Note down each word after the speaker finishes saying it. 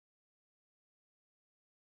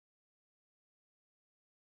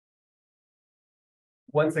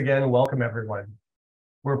Once again, welcome everyone.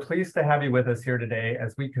 We're pleased to have you with us here today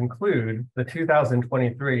as we conclude the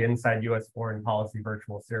 2023 Inside U.S. Foreign Policy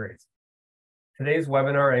virtual series. Today's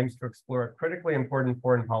webinar aims to explore a critically important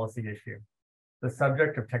foreign policy issue, the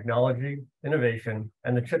subject of technology, innovation,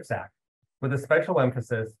 and the CHIPS Act, with a special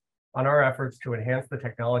emphasis on our efforts to enhance the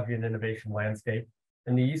technology and innovation landscape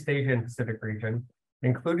in the East Asia and Pacific region,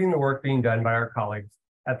 including the work being done by our colleagues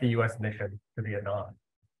at the U.S. mission to Vietnam.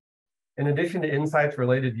 In addition to insights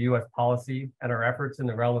related to U.S. policy and our efforts in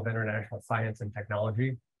the realm of international science and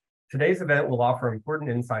technology, today's event will offer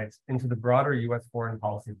important insights into the broader U.S. foreign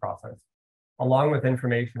policy process, along with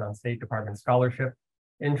information on State Department scholarship,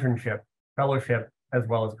 internship, fellowship, as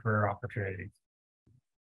well as career opportunities.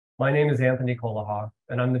 My name is Anthony Kolaha,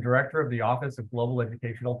 and I'm the Director of the Office of Global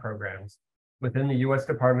Educational Programs within the U.S.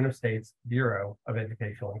 Department of State's Bureau of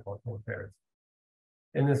Educational and Cultural Affairs.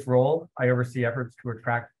 In this role, I oversee efforts to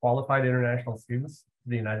attract qualified international students to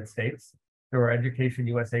the United States through our Education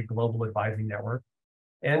USA Global Advising Network,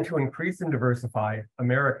 and to increase and diversify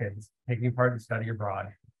Americans taking part in study abroad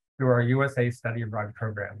through our USA Study Abroad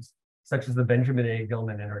programs, such as the Benjamin A.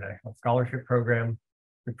 Gilman International Scholarship Program,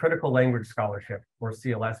 the Critical Language Scholarship, or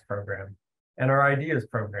CLS program, and our IDEAS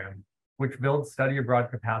program, which builds study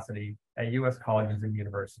abroad capacity at U.S. colleges and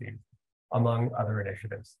universities, among other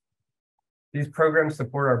initiatives. These programs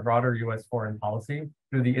support our broader U.S. foreign policy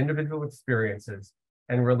through the individual experiences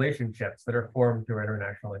and relationships that are formed through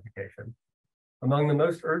international education. Among the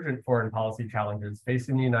most urgent foreign policy challenges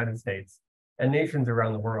facing the United States and nations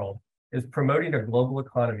around the world is promoting a global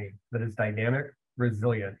economy that is dynamic,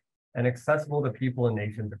 resilient, and accessible to people and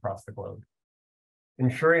nations across the globe.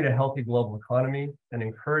 Ensuring a healthy global economy and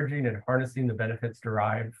encouraging and harnessing the benefits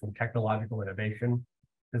derived from technological innovation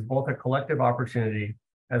is both a collective opportunity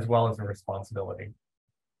as well as a responsibility.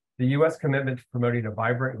 The U.S. commitment to promoting a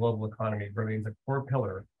vibrant global economy remains a core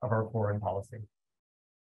pillar of our foreign policy.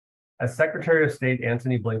 As Secretary of State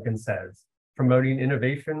Antony Blinken says, promoting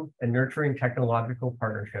innovation and nurturing technological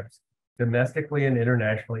partnerships domestically and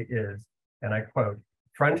internationally is, and I quote,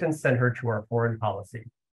 front and center to our foreign policy.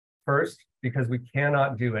 First, because we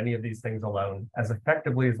cannot do any of these things alone as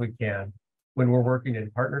effectively as we can when we're working in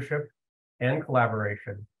partnership and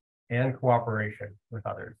collaboration and cooperation with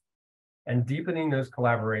others. And deepening those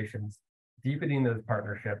collaborations, deepening those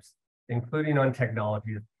partnerships, including on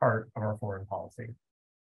technology, is part of our foreign policy.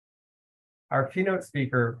 Our keynote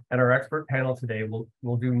speaker and our expert panel today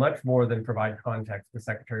will do much more than provide context to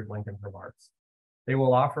Secretary Blinken's remarks. They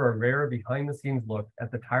will offer a rare behind-the-scenes look at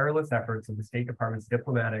the tireless efforts of the State Department's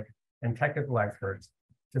diplomatic and technical experts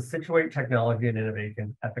to situate technology and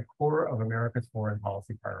innovation at the core of America's foreign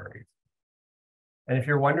policy priorities. And if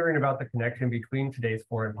you're wondering about the connection between today's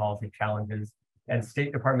foreign policy challenges and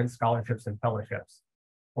State Department scholarships and fellowships,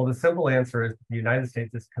 well, the simple answer is the United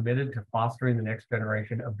States is committed to fostering the next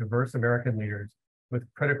generation of diverse American leaders with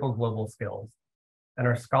critical global skills. And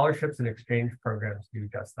our scholarships and exchange programs do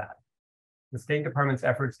just that. The State Department's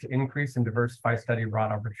efforts to increase and diversify study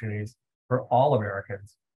abroad opportunities for all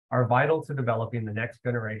Americans are vital to developing the next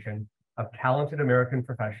generation of talented American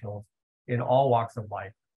professionals in all walks of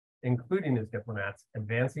life, including as diplomats,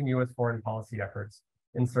 advancing U.S. foreign policy efforts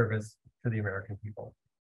in service to the American people.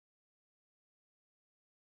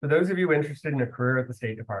 For those of you interested in a career at the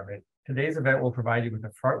State Department, today's event will provide you with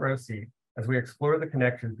a front row seat as we explore the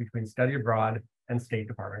connections between study abroad and State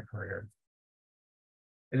Department careers.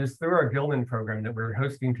 It is through our Gilman program that we're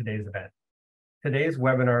hosting today's event. Today's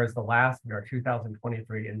webinar is the last in our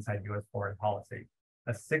 2023 Inside U.S. Foreign Policy,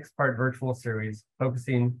 a 6-part virtual series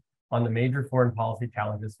focusing on the major foreign policy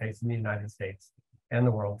challenges facing the United States and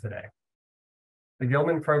the world today. The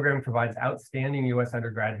Gilman program provides outstanding U.S.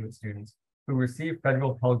 undergraduate students who receive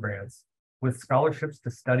federal Pell Grants with scholarships to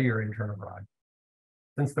study or intern abroad.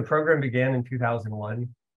 Since the program began in 2001,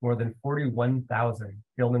 more than 41,000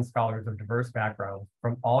 Gilman scholars of diverse backgrounds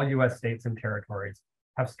from all U.S. states and territories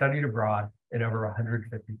have studied abroad in over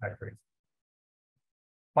 150 countries.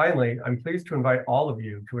 Finally, I'm pleased to invite all of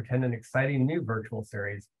you to attend an exciting new virtual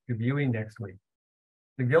series debuting next week.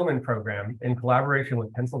 The Gilman program, in collaboration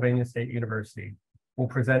with Pennsylvania State University, will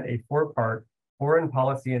present a 4-part Foreign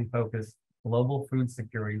Policy in Focus Global Food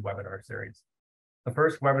Security webinar series. The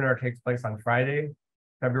first webinar takes place on Friday,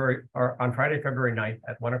 February 9th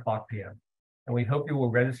at 1:00 p.m. And we hope you will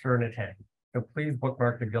register and attend. So please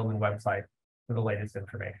bookmark the Gilman website for the latest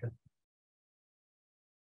information.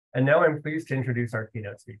 And now I'm pleased to introduce our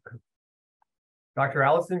keynote speaker. Dr.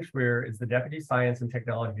 Allison Schweer is the Deputy Science and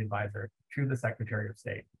Technology Advisor to the Secretary of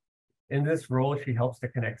State. In this role, she helps to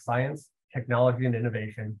connect science, technology, and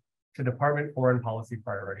innovation to department foreign policy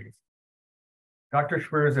priorities. Dr.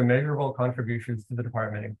 Schwer's immeasurable contributions to the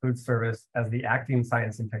department include service as the Acting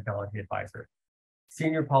Science and Technology Advisor,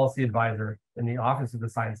 Senior Policy Advisor in the Office of the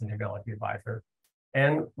Science and Technology Advisor,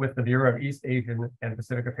 and with the Bureau of East Asian and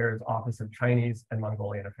Pacific Affairs Office of Chinese and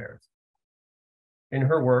Mongolian Affairs. In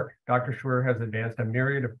her work, Dr. Schwer has advanced a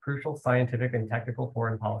myriad of crucial scientific and technical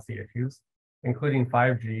foreign policy issues, including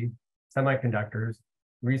 5G, semiconductors,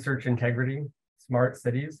 research integrity, smart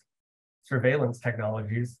cities, surveillance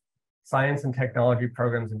technologies, science and technology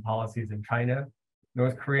programs and policies in China,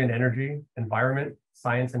 North Korean energy, environment,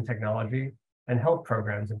 science and technology, and health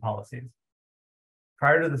programs and policies.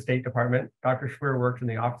 Prior to the State Department, Dr. Schwer worked in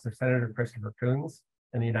the office of Senator Christopher Coons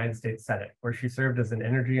in the United States Senate, where she served as an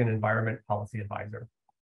energy and environment policy advisor.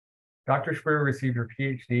 Dr. Schwer received her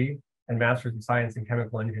PhD and Master's of Science in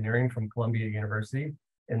Chemical Engineering from Columbia University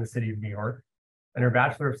in the city of New York, and her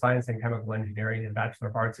Bachelor of Science in Chemical Engineering and Bachelor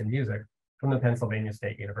of Arts in Music from the Pennsylvania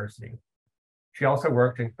State University. She also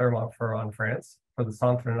worked in Clermont-Ferrand, France, for the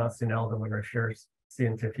Centre National de la Recherche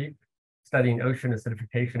Scientifique, studying ocean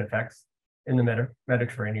acidification effects in the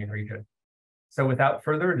Mediterranean region. So without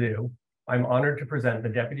further ado, I'm honored to present the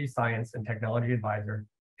Deputy Science and Technology Advisor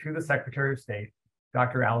to the Secretary of State,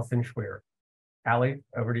 Dr. Allison Schwer. Allie,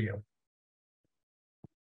 over to you.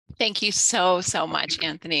 Thank you so much,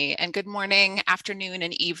 Anthony, and good morning, afternoon,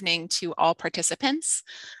 and evening to all participants.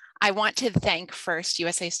 I want to thank first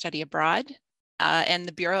USA Study Abroad and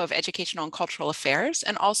the Bureau of Educational and Cultural Affairs,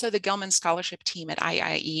 and also the Gilman Scholarship Team at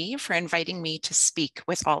IIE for inviting me to speak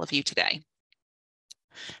with all of you today.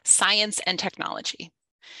 Science and technology.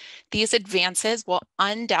 These advances will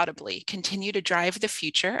undoubtedly continue to drive the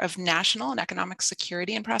future of national and economic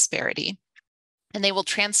security and prosperity, and they will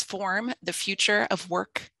transform the future of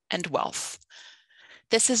work and wealth.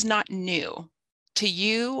 This is not new to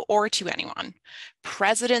you or to anyone.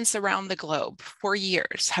 Presidents around the globe for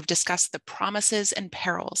years have discussed the promises and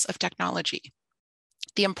perils of technology,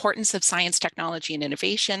 the importance of science, technology, and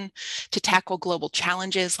innovation to tackle global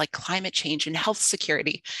challenges like climate change and health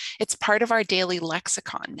security. It's part of our daily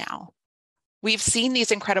lexicon now. We've seen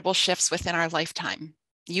these incredible shifts within our lifetime.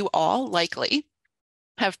 You all likely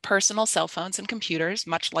have personal cell phones and computers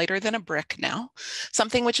much lighter than a brick now,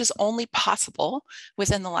 something which is only possible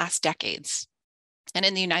within the last decades. And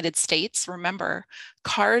in the United States, remember,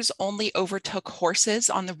 cars only overtook horses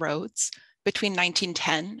on the roads between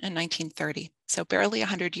 1910 and 1930, so barely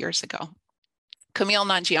 100 years ago. Camille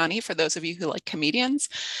Nanjiani, for those of you who like comedians,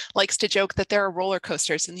 likes to joke that there are roller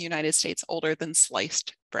coasters in the United States older than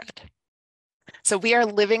sliced bread. So we are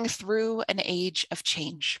living through an age of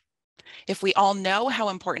change. If we all know how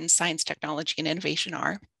important science, technology, and innovation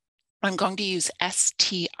are, I'm going to use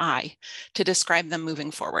STI to describe them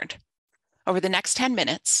moving forward. Over the next 10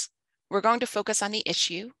 minutes, we're going to focus on the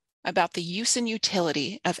issue about the use and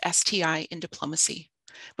utility of STI in diplomacy,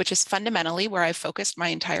 which is fundamentally where I've focused my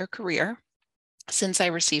entire career since I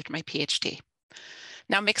received my PhD.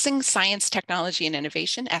 Now, mixing science, technology, and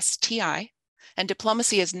innovation, STI, and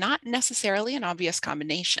diplomacy is not necessarily an obvious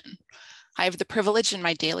combination. I have the privilege in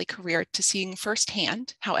my daily career to seeing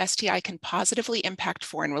firsthand how STI can positively impact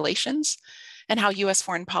foreign relations and how US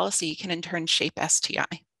foreign policy can in turn shape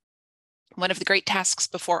STI. One of the great tasks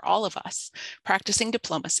before all of us practicing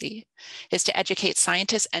diplomacy is to educate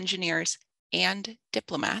scientists, engineers, and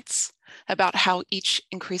diplomats about how each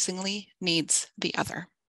increasingly needs the other.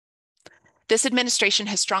 This administration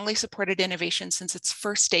has strongly supported innovation since its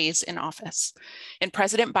first days in office. In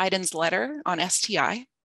President Biden's letter on STI,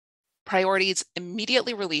 priorities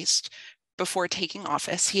immediately released before taking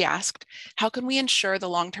office, he asked, how can we ensure the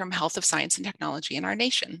long-term health of science and technology in our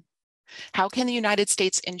nation? How can the United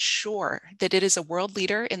States ensure that it is a world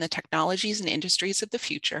leader in the technologies and industries of the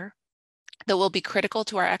future that will be critical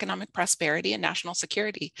to our economic prosperity and national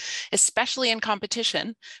security, especially in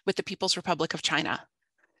competition with the People's Republic of China?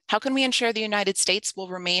 How can we ensure the United States will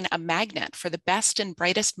remain a magnet for the best and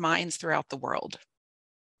brightest minds throughout the world?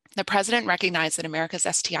 The president recognized that America's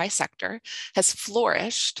STI sector has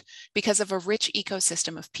flourished because of a rich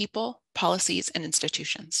ecosystem of people, policies, and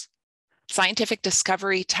institutions. Scientific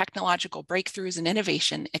discovery, technological breakthroughs, and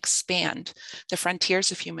innovation expand the frontiers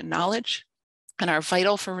of human knowledge and are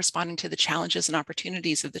vital for responding to the challenges and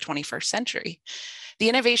opportunities of the 21st century. The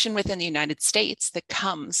innovation within the United States that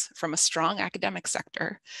comes from a strong academic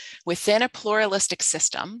sector within a pluralistic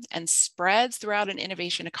system and spreads throughout an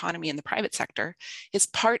innovation economy in the private sector is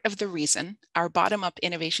part of the reason our bottom-up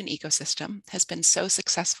innovation ecosystem has been so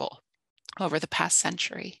successful over the past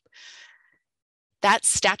century. That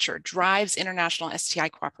stature drives international STI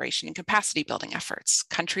cooperation and capacity building efforts.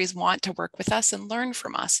 Countries want to work with us and learn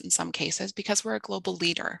from us in some cases because we're a global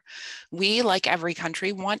leader. We, like every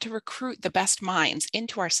country, want to recruit the best minds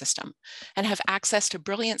into our system and have access to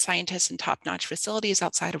brilliant scientists and top-notch facilities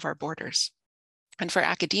outside of our borders. And for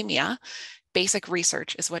academia, basic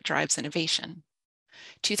research is what drives innovation.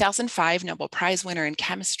 2005 Nobel Prize winner in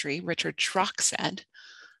chemistry, Richard Schrock said,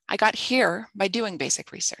 "I got here by doing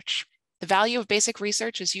basic research. The value of basic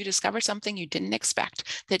research is you discover something you didn't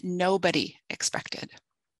expect, that nobody expected."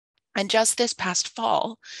 And just this past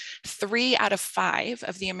fall, 3 out of 5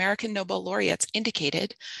 of the American Nobel laureates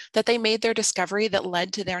indicated that they made their discovery that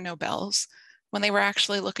led to their Nobels when they were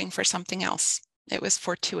actually looking for something else. It was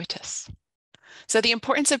fortuitous. So the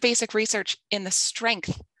importance of basic research in the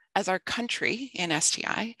strength as our country in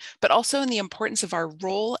STI, but also in the importance of our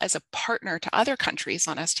role as a partner to other countries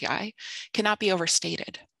on STI cannot be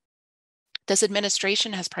overstated. This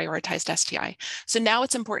administration has prioritized STI. So now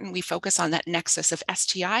it's important we focus on that nexus of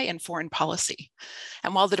STI and foreign policy.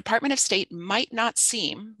 And while the Department of State might not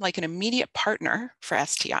seem like an immediate partner for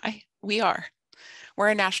STI, we are. We're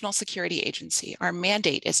a national security agency. Our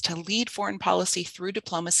mandate is to lead foreign policy through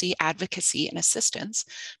diplomacy, advocacy, and assistance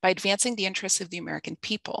by advancing the interests of the American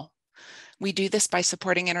people. We do this by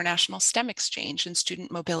supporting international STEM exchange and student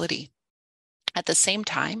mobility. At the same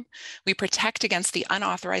time, we protect against the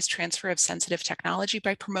unauthorized transfer of sensitive technology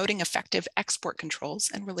by promoting effective export controls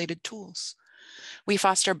and related tools. We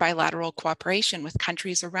foster bilateral cooperation with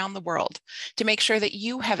countries around the world to make sure that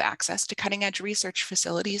you have access to cutting-edge research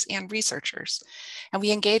facilities and researchers. And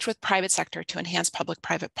we engage with private sector to enhance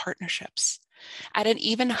public-private partnerships. At an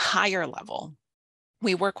even higher level,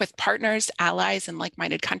 we work with partners, allies, and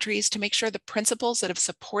like-minded countries to make sure the principles that have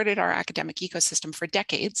supported our academic ecosystem for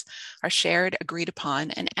decades are shared, agreed upon,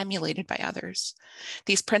 and emulated by others.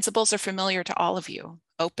 These principles are familiar to all of you: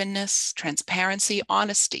 openness, transparency,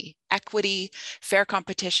 honesty, equity, fair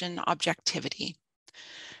competition, objectivity.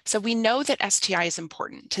 So we know that STI is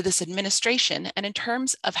important to this administration and in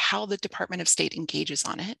terms of how the Department of State engages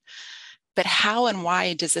on it, but how and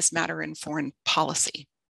why does this matter in foreign policy?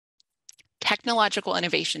 Technological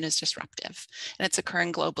innovation is disruptive, and it's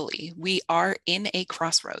occurring globally. We are in a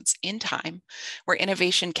crossroads in time where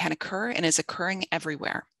innovation can occur and is occurring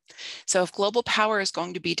everywhere. So if global power is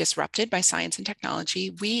going to be disrupted by science and technology,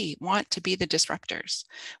 we want to be the disruptors.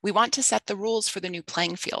 We want to set the rules for the new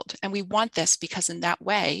playing field, and we want this because in that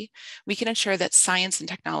way, we can ensure that science and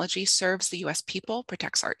technology serves the US people,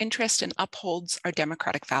 protects our interests, and upholds our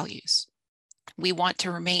democratic values. We want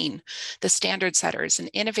to remain the standard setters and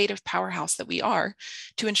innovative powerhouse that we are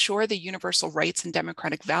to ensure the universal rights and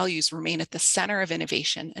democratic values remain at the center of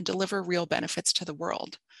innovation and deliver real benefits to the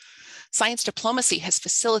world. Science diplomacy has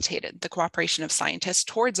facilitated the cooperation of scientists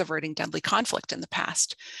towards averting deadly conflict in the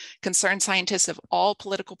past. Concerned scientists of all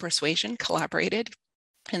political persuasion collaborated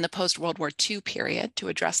in the post-World War II period to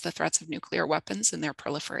address the threats of nuclear weapons and their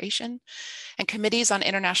proliferation, and committees on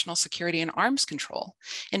international security and arms control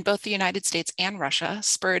in both the United States and Russia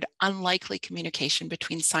spurred unlikely communication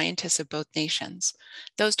between scientists of both nations.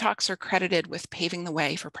 Those talks are credited with paving the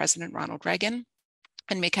way for President Ronald Reagan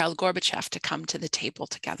and Mikhail Gorbachev to come to the table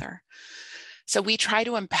together. So we try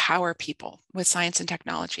to empower people with science and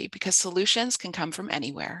technology because solutions can come from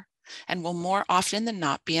anywhere and will more often than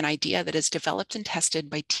not be an idea that is developed and tested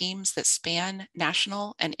by teams that span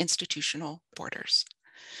national and institutional borders.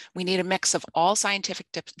 We need a mix of all scientific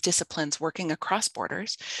disciplines working across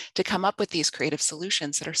borders to come up with these creative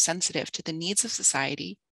solutions that are sensitive to the needs of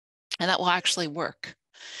society and that will actually work.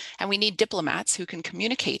 And we need diplomats who can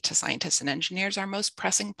communicate to scientists and engineers our most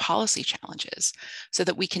pressing policy challenges so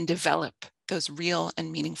that we can develop those real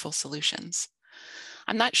and meaningful solutions.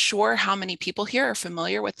 I'm not sure how many people here are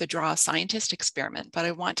familiar with the Draw a Scientist experiment, but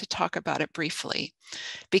I want to talk about it briefly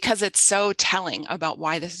because it's so telling about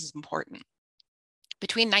why this is important.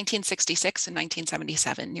 Between 1966 and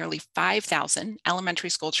 1977, nearly 5,000 elementary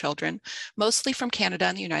school children, mostly from Canada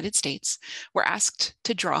and the United States, were asked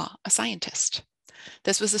to draw a scientist.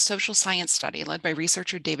 This was a social science study led by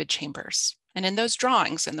researcher David Chambers. And in those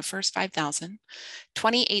drawings, in the first 5,000,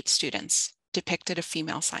 28 students depicted a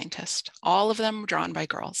female scientist, all of them drawn by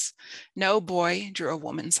girls. No boy drew a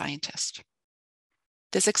woman scientist.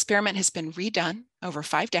 This experiment has been redone over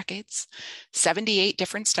 5 decades, 78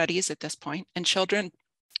 different studies at this point, and children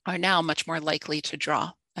are now much more likely to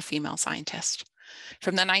draw a female scientist.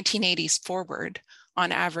 From the 1980s forward,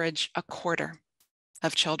 on average, a quarter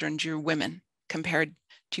of children drew women compared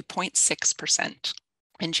to 0.6%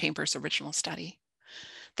 in Chambers' original study.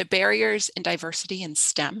 The barriers in diversity in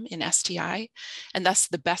STEM in STI, and thus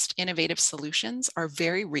the best innovative solutions, are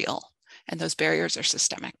very real and those barriers are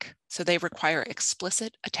systemic, so they require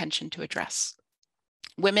explicit attention to address.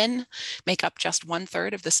 Women make up just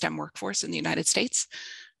 1/3 of the STEM workforce in the United States,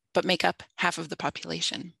 but make up half of the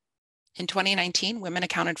population. In 2019, women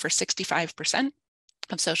accounted for 65%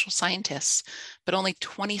 of social scientists, but only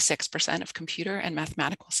 26% of computer and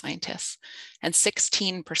mathematical scientists, and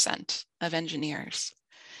 16% of engineers.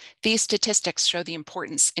 These statistics show the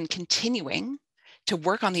importance in continuing to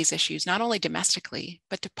work on these issues, not only domestically,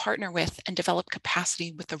 but to partner with and develop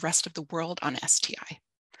capacity with the rest of the world on STI.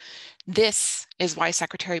 This is why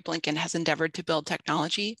Secretary Blinken has endeavored to build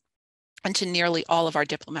technology into nearly all of our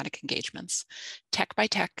diplomatic engagements, tech by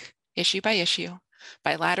tech, issue by issue,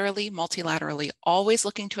 bilaterally, multilaterally, always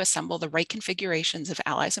looking to assemble the right configurations of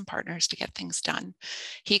allies and partners to get things done.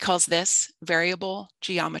 He calls this variable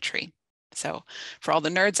geometry. So for all the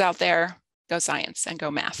nerds out there, go science and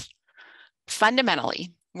go math.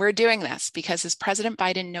 Fundamentally, we're doing this because, as President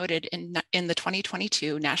Biden noted in the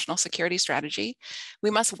 2022 National Security Strategy, we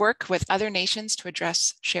must work with other nations to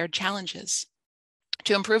address shared challenges,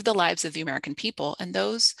 to improve the lives of the American people and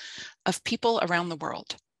those of people around the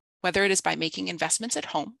world, whether it is by making investments at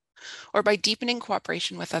home or by deepening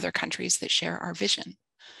cooperation with other countries that share our vision.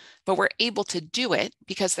 But we're able to do it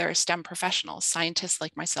because there are STEM professionals, scientists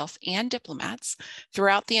like myself, and diplomats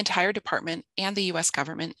throughout the entire department and the US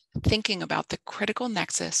government thinking about the critical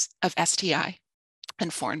nexus of STI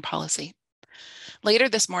and foreign policy. Later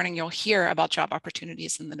this morning, you'll hear about job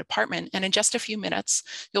opportunities in the department, and in just a few minutes,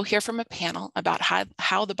 you'll hear from a panel about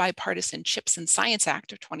how the Bipartisan CHIPS and Science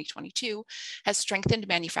Act of 2022 has strengthened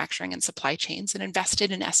manufacturing and supply chains and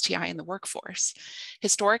invested in STI in the workforce.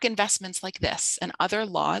 Historic investments like this and other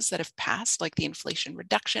laws that have passed, like the Inflation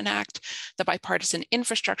Reduction Act, the Bipartisan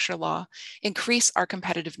Infrastructure Law, increase our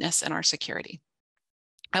competitiveness and our security.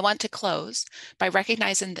 I want to close by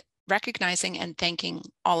recognizing and thanking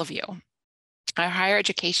all of you, our higher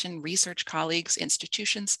education, research colleagues,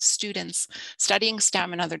 institutions, students studying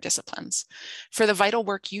STEM and other disciplines, for the vital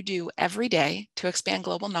work you do every day to expand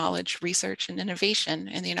global knowledge, research, and innovation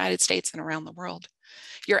in the United States and around the world.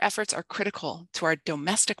 Your efforts are critical to our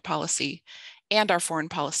domestic policy and our foreign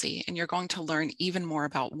policy, and you're going to learn even more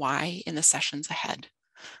about why in the sessions ahead.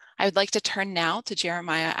 I would like to turn now to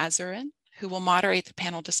Jeremiah Azurin, who will moderate the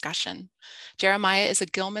panel discussion. Jeremiah is a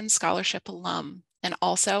Gilman Scholarship alum and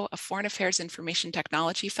also a Foreign Affairs Information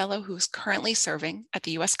Technology Fellow who is currently serving at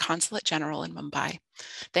the US Consulate General in Mumbai.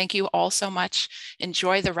 Thank you all so much.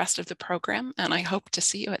 Enjoy the rest of the program, and I hope to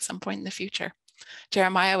see you at some point in the future.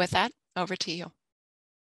 Jeremiah, with that, over to you.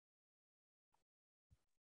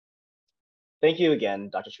 Thank you again,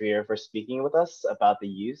 Dr. Trier, for speaking with us about the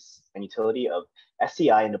use and utility of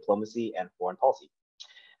STI in diplomacy and foreign policy.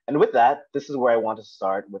 And with that, this is where I want to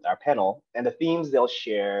start with our panel and the themes they'll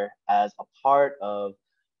share as a part of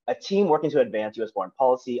a team working to advance US foreign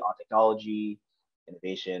policy on technology,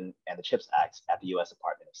 innovation, and the CHIPS Act at the US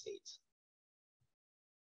Department of State.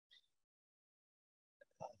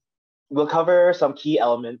 We'll cover some key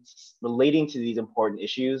elements relating to these important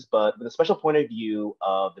issues, but with a special point of view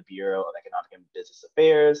of the Bureau of Economic and Business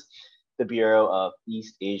Affairs, the Bureau of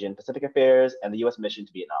East Asian Pacific Affairs, and the US Mission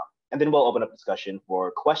to Vietnam. And then we'll open up discussion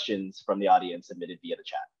for questions from the audience submitted via the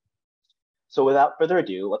chat. So without further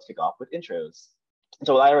ado, let's kick off with intros.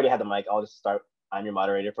 So I already had the mic, I'll just start. I'm your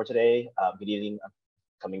moderator for today. Good evening, I'm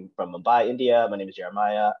coming from Mumbai, India. My name is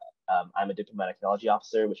Jeremiah. I'm a diplomatic technology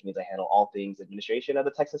officer, which means I handle all things administration of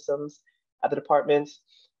the tech systems at the department.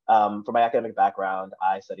 For my academic background,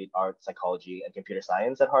 I studied art, psychology, and computer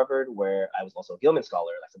science at Harvard, where I was also a Gilman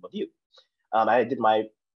Scholar, like some of you. I did my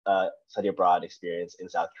study abroad experience in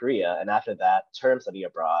South Korea, and after that term study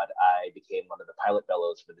abroad, I became one of the pilot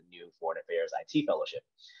fellows for the new Foreign Affairs IT Fellowship,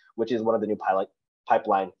 which is one of the new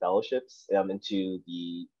pipeline fellowships into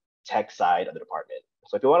the tech side of the department.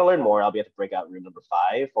 So if you want to learn more, I'll be at the breakout room number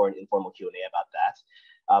 5 for an informal Q&A about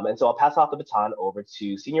that. And so I'll pass off the baton over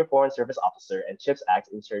to Senior Foreign Service Officer and CHIPS Act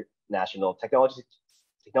International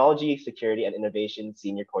Technology, Security, and Innovation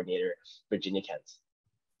Senior Coordinator, Virginia Kent.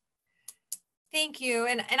 Thank you.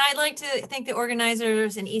 And I'd like to thank the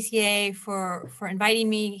organizers and ECA for inviting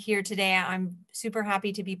me here today. I'm super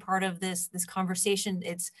happy to be part of this conversation.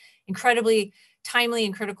 It's incredibly timely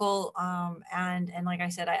and critical. And like I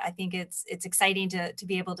said, I think it's exciting to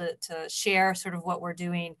be able to share sort of what we're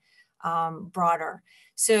doing broader.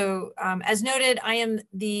 So as noted, I am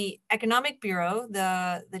the Economic Bureau,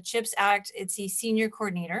 the CHIPS Act, it's the senior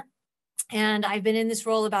coordinator. And I've been in this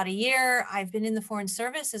role about a year. I've been in the Foreign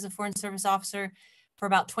Service as a Foreign Service officer for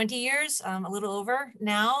about 20 years, a little over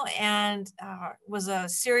now, and was a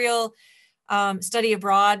serial study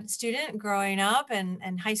abroad student growing up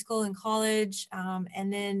and high school and college,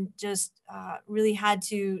 and then just really had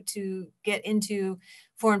to get into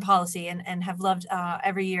foreign policy and have loved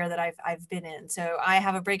every year that I've been in. So I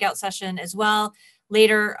have a breakout session as well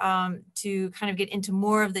later to kind of get into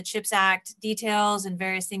more of the CHIPS Act details and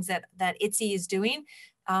various things that ITSE is doing.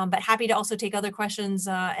 But happy to also take other questions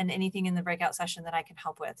and anything in the breakout session that I can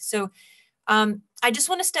help with. So I just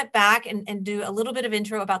want to step back and do a little bit of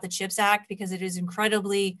intro about the CHIPS Act, because it is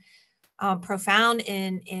incredibly profound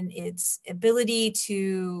in its ability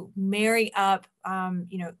to marry up,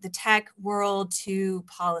 the tech world to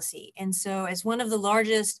policy. And so as one of the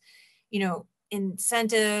largest,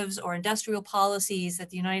 incentives or industrial policies that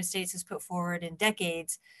the United States has put forward in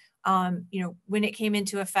decades, when it came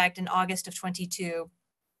into effect in August of 22,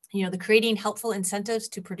 the Creating Helpful Incentives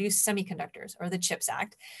to Produce Semiconductors, or the CHIPS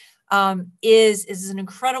Act, is an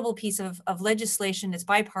incredible piece of legislation. It's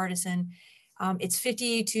bipartisan. It's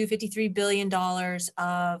 $50 to $53 billion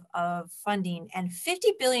of funding, and $50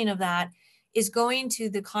 billion of that is going to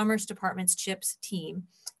the Commerce Department's CHIPS team.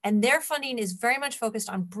 And their funding is very much focused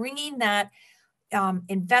on bringing that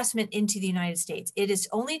investment into the United States. It is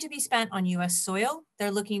only to be spent on US soil.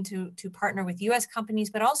 They're looking to partner with US companies,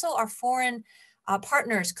 but also our foreign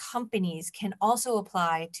partners, companies can also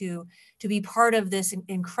apply to be part of this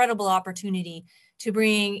incredible opportunity to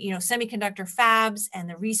bring, semiconductor fabs and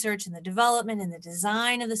the research and the development and the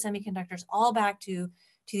design of the semiconductors all back to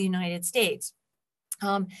the United States.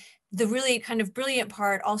 The really kind of brilliant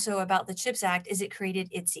part also about the CHIPS Act is it created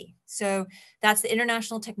ITSE. So that's the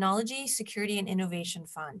International Technology, Security, and Innovation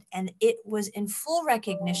Fund. And it was in full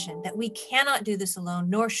recognition that we cannot do this alone,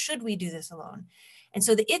 nor should we do this alone. And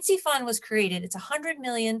so the ITSE fund was created. It's $100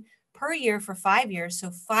 million per year for 5 years, so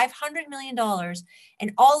 $500 million.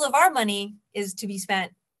 And all of our money is to be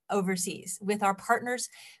spent overseas with our partners,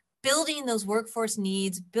 building those workforce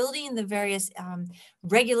needs, building the various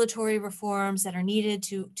regulatory reforms that are needed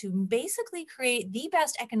to basically create the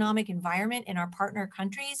best economic environment in our partner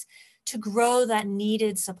countries to grow that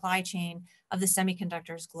needed supply chain of the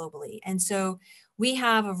semiconductors globally. And so we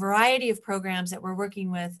have a variety of programs that we're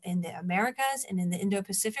working with in the Americas and in the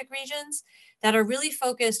Indo-Pacific regions that are really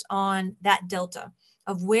focused on that delta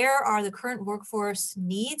of where are the current workforce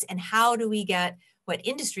needs and how do we get what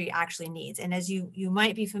industry actually needs. And as you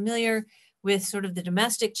might be familiar with sort of the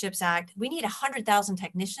domestic CHIPS Act, we need 100,000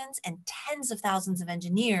 technicians and tens of thousands of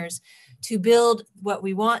engineers to build what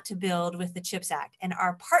we want to build with the CHIPS Act. And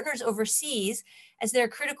our partners overseas, as they're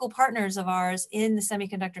critical partners of ours in the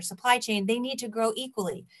semiconductor supply chain, they need to grow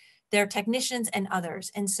equally, their technicians and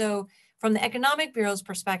others. And so from the Economic Bureau's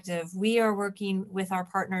perspective, we are working with our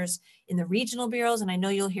partners in the regional bureaus, and I know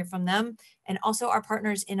you'll hear from them, and also our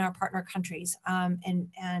partners in our partner countries.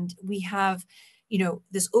 And we have,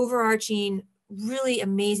 this overarching, really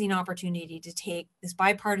amazing opportunity to take this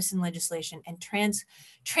bipartisan legislation and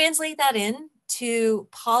translate that into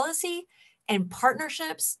policy and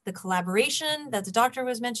partnerships, the collaboration that the doctor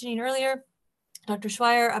was mentioning earlier, Dr.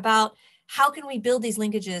 Schweier, about how can we build these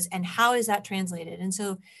linkages and how is that translated? And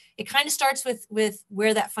so it kind of starts with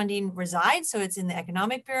where that funding resides. So it's in the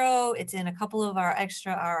Economic Bureau, it's in a couple of our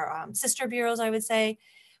sister bureaus, I would say.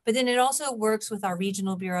 But then it also works with our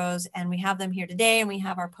regional bureaus, and we have them here today, and we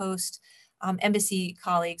have our post-embassy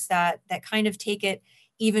colleagues that kind of take it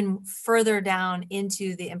even further down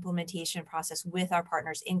into the implementation process with our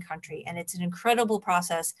partners in country. And it's an incredible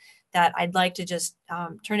process that I'd like to just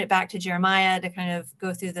turn it back to Jeremiah to kind of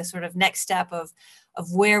go through the sort of next step of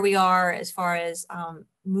where we are as far as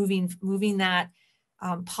moving that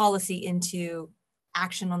policy into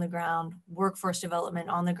action on the ground, workforce development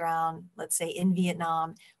on the ground, let's say in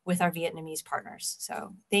Vietnam with our Vietnamese partners.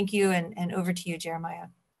 So thank you, and over to you, Jeremiah.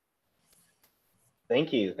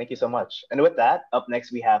 Thank you. Thank you so much. And with that, up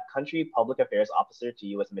next, we have Country Public Affairs Officer to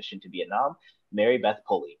U.S. Mission to Vietnam, Mary Beth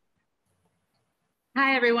Pulley.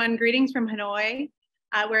 Hi, everyone. Greetings from Hanoi,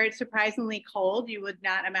 where it's surprisingly cold. You would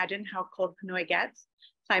not imagine how cold Hanoi gets,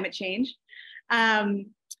 climate change.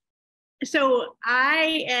 So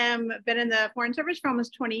I am been in the Foreign Service for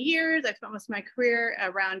almost 20 years. I've spent most of my career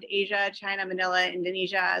around Asia, China, Manila,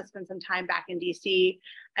 Indonesia. I spent some time back in DC.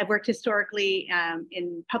 I've worked historically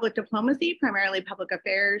in public diplomacy, primarily public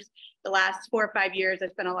affairs. The last 4 or 5 years, I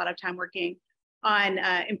spent a lot of time working on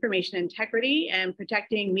information integrity and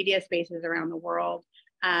protecting media spaces around the world,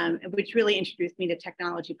 which really introduced me to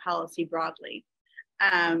technology policy broadly.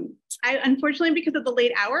 Unfortunately, because of the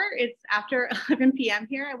late hour, it's after 11 p.m.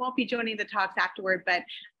 here. I won't be joining the talks afterward, but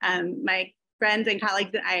my friends and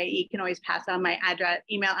colleagues at IAE can always pass on my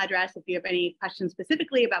email address if you have any questions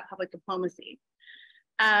specifically about public diplomacy.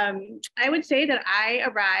 I would say that I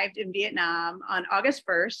arrived in Vietnam on August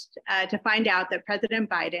 1st to find out that President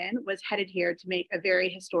Biden was headed here to make a very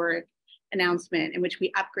historic announcement in which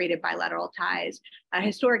we upgraded bilateral ties, a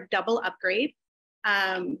historic double upgrade,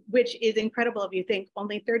 which is incredible if you think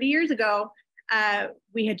only 30 years ago,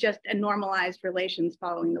 we had just normalized relations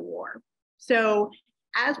following the war. So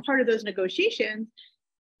as part of those negotiations,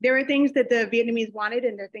 there are things that the Vietnamese wanted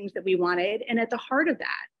and there are things that we wanted. And at the heart of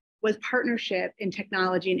that was partnership in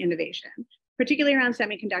technology and innovation, particularly around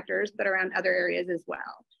semiconductors, but around other areas as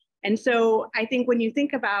well. And so I think when you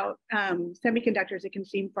think about semiconductors, it can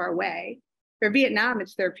seem far away. For Vietnam,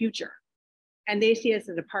 it's their future. And they see us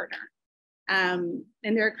as a partner. And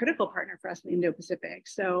they're a critical partner for us in the Indo-Pacific.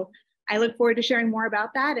 So I look forward to sharing more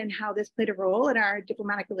about that and how this played a role in our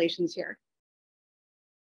diplomatic relations here.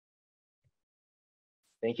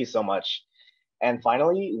 Thank you so much. And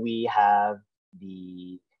finally, we have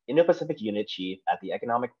the Indo-Pacific Unit Chief at the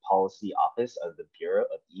Economic Policy Office of the Bureau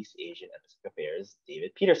of East Asian and Pacific Affairs,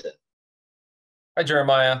 David Peterson. Hi,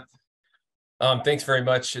 Jeremiah. Thanks very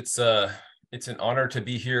much. It's an honor to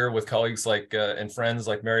be here with colleagues like and friends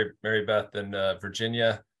like Mary Beth and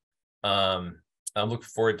Virginia. I'm looking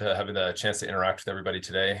forward to having the chance to interact with everybody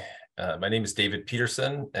today. My name is David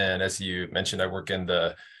Peterson, and as you mentioned, I work in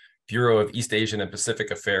the Bureau of East Asian and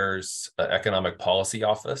Pacific Affairs Economic Policy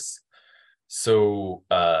Office. So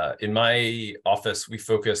in my office, we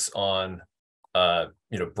focus on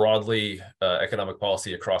broadly economic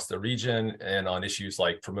policy across the region and on issues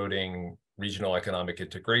like promoting regional economic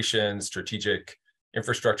integration, strategic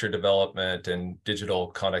infrastructure development, and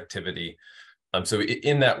digital connectivity. So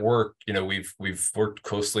in that work, we've worked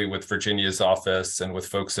closely with Virginia's office and with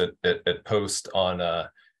folks at Post on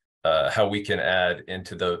how we can add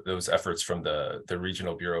into those efforts from the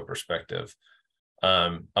regional bureau perspective.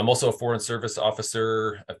 I'm also a Foreign Service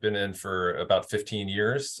officer. I've been in for about 15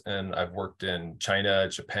 years, and I've worked in China,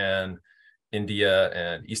 Japan, India,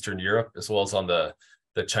 and Eastern Europe, as well as on the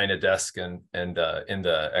China desk and in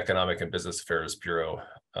the Economic and Business Affairs Bureau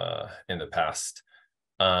in the past.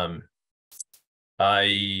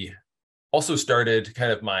 I also started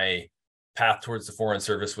kind of my path towards the Foreign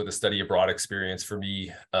Service with a study abroad experience for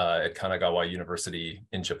me at Kanagawa University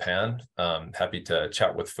in Japan. Happy to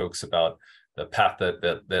chat with folks about the path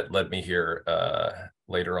that led me here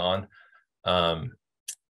later on.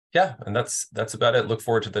 Yeah, and that's about it. Look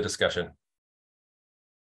forward to the discussion.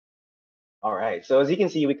 All right, so as you can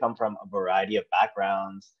see, we come from a variety of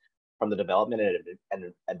backgrounds, from the development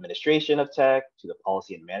and administration of tech to the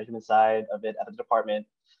policy and management side of it at the department,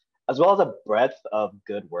 as well as a breadth of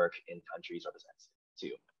good work in countries represented too.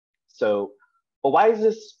 So, but why is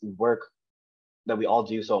this work that we all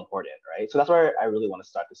do so important, right? So that's where I really want to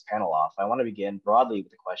start this panel off. I want to begin broadly with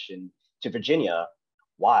the question to Virginia,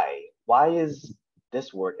 why? Why is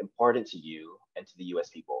this work important to you and to the US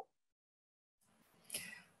people?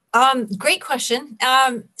 Great question.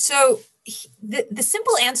 So the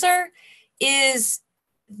simple answer is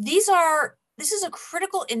this is a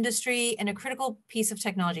critical industry and a critical piece of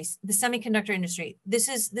technology, the semiconductor industry. This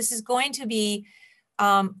is going to be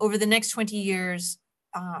over the next 20 years,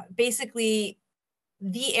 basically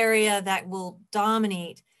the area that will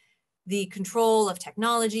dominate the control of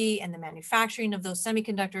technology and the manufacturing of those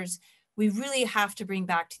semiconductors. We really have to bring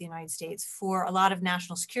back to the United States for a lot of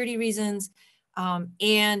national security reasons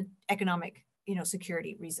and economic,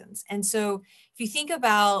 security reasons. And so if you think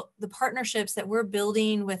about the partnerships that we're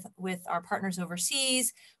building with our partners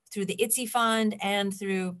overseas through the ITSE Fund and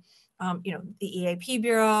through the EAP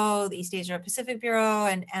Bureau, the East Asia Pacific Bureau,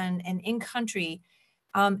 and in country,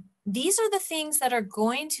 these are the things that are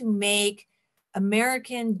going to make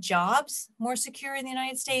American jobs more secure in the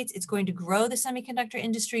United States. It's going to grow the semiconductor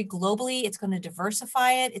industry globally. It's going to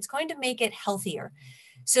diversify it. It's going to make it healthier.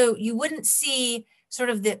 So you wouldn't see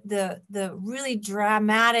sort of the really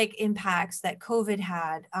dramatic impacts that COVID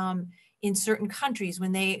had in certain countries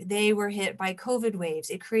when they were hit by COVID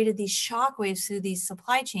waves. It created these shock waves through these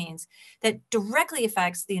supply chains that directly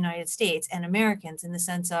affects the United States and Americans in the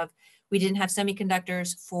sense of we didn't have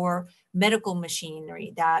semiconductors for medical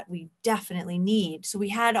machinery that we definitely need. So we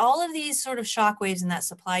had all of these sort of shock waves in that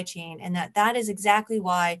supply chain, and that is exactly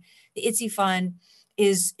why the ITSE Fund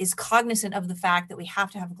is cognizant of the fact that we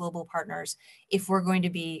have to have global partners if we're going to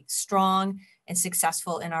be strong and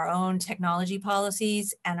successful in our own technology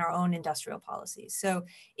policies and our own industrial policies. So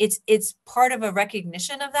it's part of a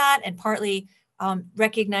recognition of that, and partly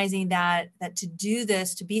recognizing that to do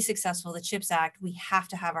this, to be successful, the CHIPS Act, we have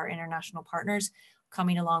to have our international partners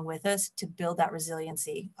coming along with us to build that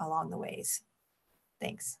resiliency along the ways.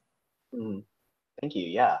 Thanks. Thank you,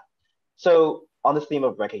 yeah. So on this theme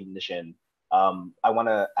of recognition, I want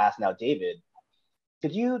to ask now, David,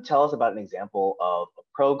 could you tell us about an example of a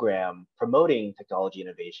program promoting technology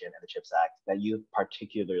innovation and the CHIPS Act that you've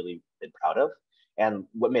particularly been proud of, and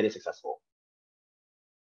what made it successful?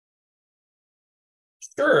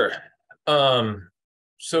 Sure.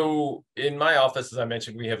 So in my office, as I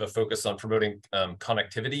mentioned, we have a focus on promoting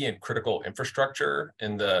connectivity and critical infrastructure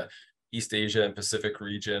in the East Asia and Pacific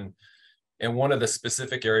region. And one of the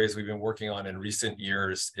specific areas we've been working on in recent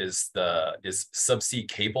years is subsea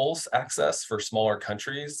cables access for smaller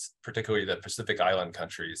countries, particularly the Pacific Island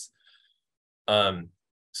countries.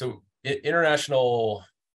 So international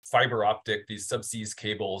fiber optic, these subsea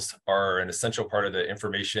cables are an essential part of the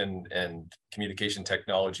information and communication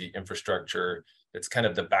technology infrastructure. It's kind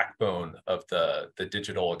of the backbone of the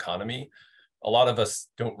digital economy. A lot of us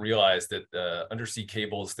don't realize that the undersea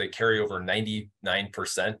cables, they carry over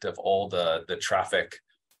 99% of all the traffic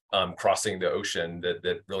crossing the ocean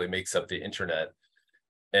that really makes up the internet.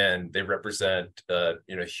 And they represent a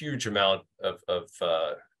huge amount of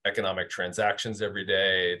economic transactions every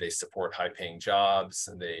day. They support high-paying jobs,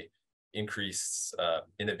 and they increase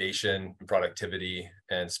innovation and productivity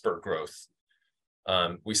and spur growth.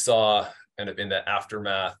 We saw kind of in the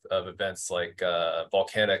aftermath of events like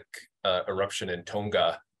volcanic eruption in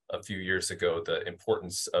Tonga a few years ago, the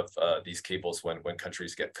importance of these cables when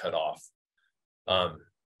countries get cut off.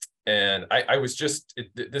 And I was just,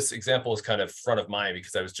 this example is kind of front of mind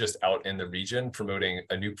because I was just out in the region promoting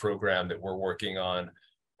a new program that we're working on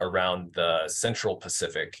around the Central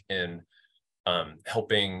Pacific in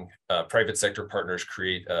helping private sector partners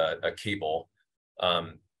create a cable,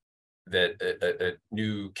 a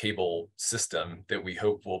new cable system that we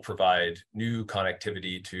hope will provide new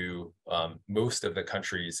connectivity to most of the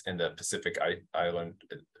countries in the Pacific Island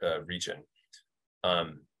region.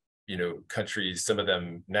 Countries, some of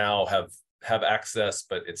them now have access,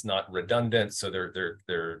 but it's not redundant, so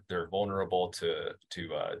they're vulnerable to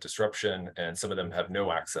disruption, and some of them have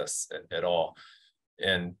no access at all.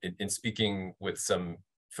 And in speaking with some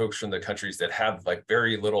folks from the countries that have like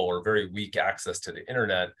very little or very weak access to the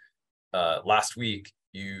internet, last week,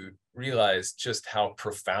 you realize just how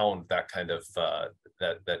profound that kind of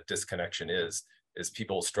that disconnection is. As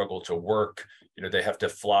people struggle to work, they have to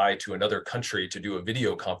fly to another country to do a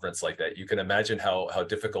video conference like that. You can imagine how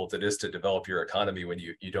difficult it is to develop your economy when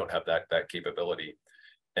you don't have that capability,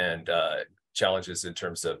 and challenges in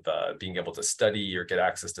terms of being able to study or get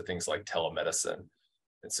access to things like telemedicine.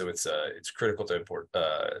 And so it's critical to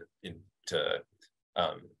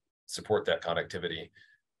support that connectivity.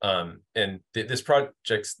 And this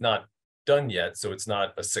project's not done yet, so it's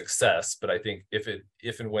not a success. But I think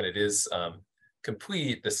if and when it is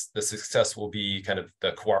complete, the success will be kind of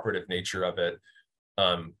the cooperative nature of it,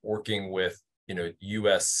 working with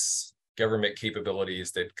U.S. government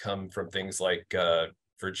capabilities that come from things like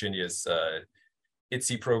Virginia's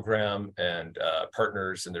ITSE program and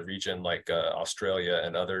partners in the region like Australia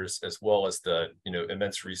and others, as well as the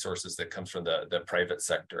immense resources that comes from the private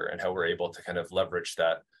sector, and how we're able to kind of leverage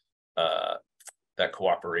that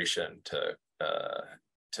cooperation to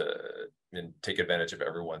take advantage of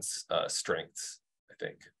everyone's strengths, I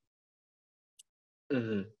think.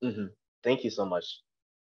 Thank you so much.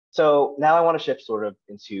 So now I want to shift sort of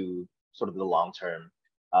into the long term.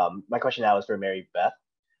 My question now is for Mary Beth.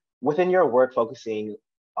 Within your work focusing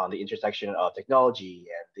on the intersection of technology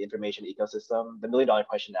and the information ecosystem, the million-dollar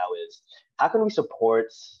question now is, how can we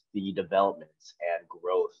support the development and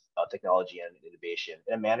growth of technology and innovation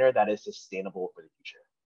in a manner that is sustainable for the future?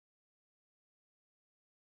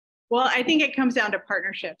 Well, I think it comes down to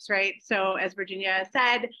partnerships, right? So as Virginia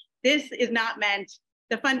said, this is not meant,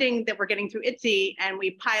 the funding that we're getting through ITSE, and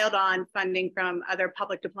we piled on funding from other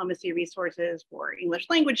public diplomacy resources for English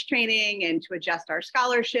language training and to adjust our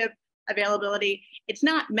scholarship availability. It's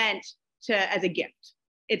not meant as a gift.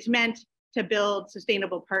 It's meant to build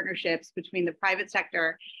sustainable partnerships between the private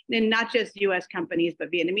sector and not just US companies,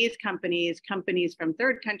 but Vietnamese companies, companies from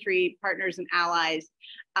third country partners and allies,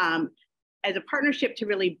 as a partnership to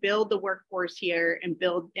really build the workforce here and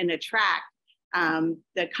build and attract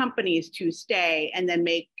the companies to stay, and then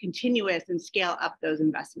make continuous and scale up those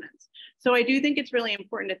investments. So I do think it's really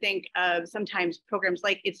important to think of sometimes programs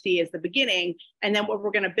like ITSE as the beginning, and then what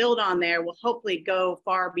we're going to build on there will hopefully go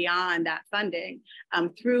far beyond that funding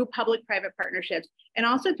through public-private partnerships, and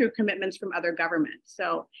also through commitments from other governments.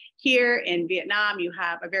 So here in Vietnam, you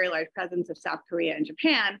have a very large presence of South Korea and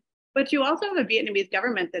Japan, but you also have a Vietnamese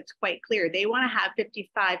government that's quite clear. They want to have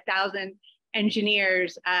 55,000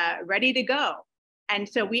 engineers ready to go. And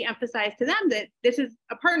so we emphasize to them that this is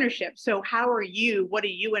a partnership. So what are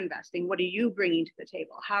you investing? What are you bringing to the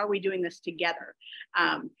table? How are we doing this together?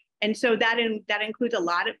 And so that includes a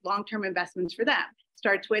lot of long-term investments for them.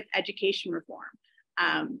 Starts with education reform.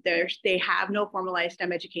 They have no formalized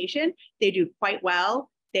STEM education. They do quite well.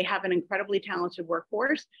 They have an incredibly talented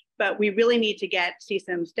workforce, but we really need to see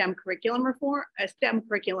some STEM curriculum reform, a STEM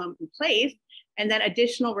curriculum in place, and then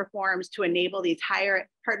additional reforms to enable these higher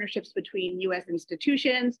partnerships between US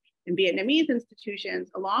institutions and Vietnamese institutions,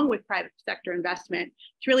 along with private sector investment,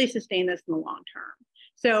 to really sustain this in the long term.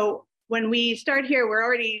 So when we start here, we're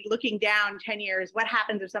already looking down 10 years. What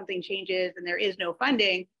happens if something changes and there is no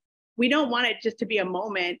funding? We don't want it just to be a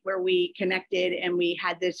moment where we connected and we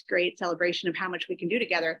had this great celebration of how much we can do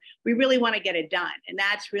together. We really want to get it done. And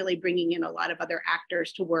that's really bringing in a lot of other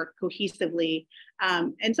actors to work cohesively.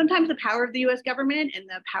 And sometimes the power of the US government and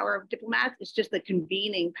the power of diplomats is just the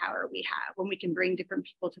convening power we have when we can bring different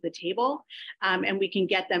people to the table and we can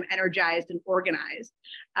get them energized and organized.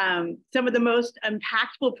 Some of the most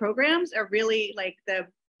impactful programs are really like the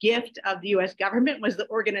gift of the US government was the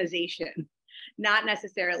organization. Not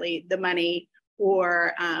necessarily the money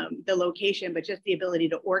or the location, but just the ability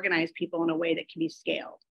to organize people in a way that can be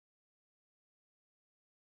scaled.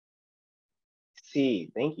 See,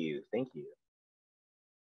 thank you.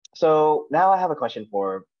 So now I have a question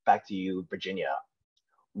back to you, Virginia.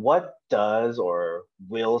 What does or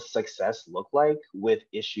will success look like with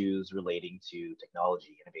issues relating to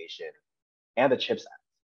technology, innovation, and the CHIPS Act?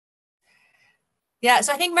 Yeah,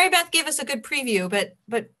 so I think Mary Beth gave us a good preview,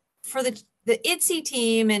 but for the ITSE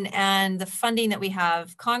team and the funding that we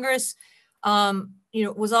have, Congress,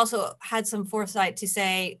 was also had some foresight to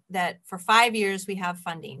say that for 5 years we have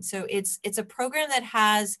funding. So it's a program that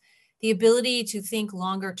has the ability to think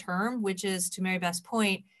longer term, which is, to Mary Beth's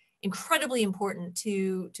point, incredibly important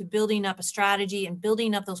to building up a strategy and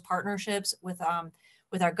building up those partnerships with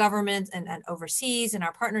our government and overseas and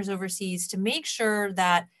our partners overseas to make sure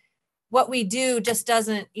that what we do just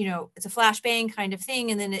doesn't, it's a flashbang kind of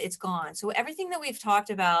thing and then it's gone. So everything that we've talked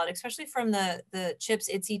about, especially from the CHIPS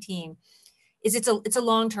ITSE team, is it's a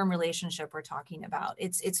long-term relationship we're talking about.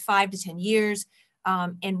 It's 5 to 10 years.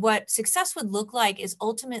 And what success would look like is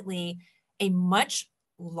ultimately a much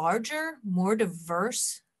larger, more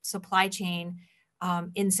diverse supply chain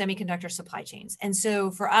in semiconductor supply chains. And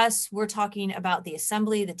so for us, we're talking about the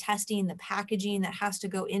assembly, the testing, the packaging that has to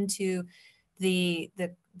go into the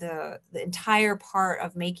entire part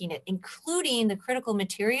of making it, including the critical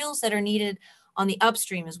materials that are needed on the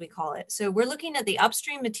upstream, as we call it. So we're looking at the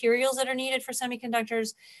upstream materials that are needed for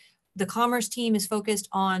semiconductors. The commerce team is focused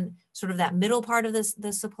on sort of that middle part of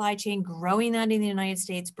the supply chain, growing that in the United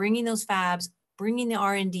States, bringing those fabs, bringing the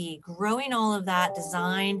R&D, growing all of that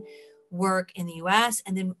design work in the US.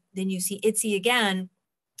 And then you see ITSE again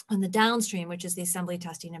on the downstream, which is the assembly,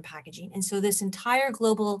 testing, and packaging. And so this entire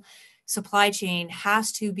global supply chain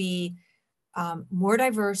has to be more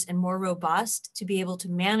diverse and more robust to be able to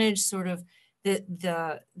manage sort of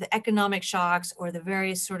the economic shocks or the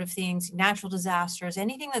various sort of things, natural disasters,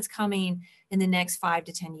 anything that's coming in the next 5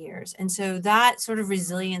 to 10 years. And so that sort of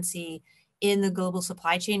resiliency in the global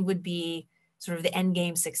supply chain would be sort of the end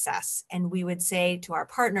game success. And we would say to our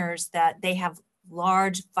partners that they have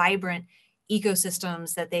large, vibrant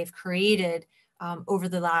ecosystems that they've created over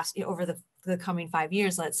the coming 5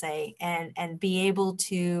 years, let's say, and be able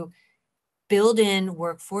to build in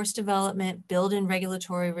workforce development, build in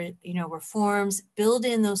regulatory, reforms, build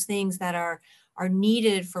in those things that are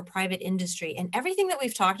needed for private industry. And everything that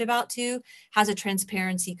we've talked about too has a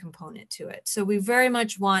transparency component to it. So we very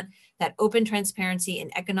much want that open transparency in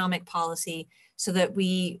economic policy so that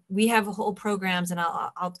we have whole programs, and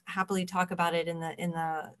I'll happily talk about it in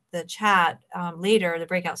the chat later, the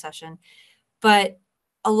breakout session. But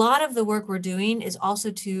a lot of the work we're doing is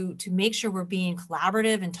also to make sure we're being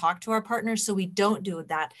collaborative and talk to our partners so we don't do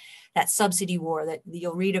that subsidy war that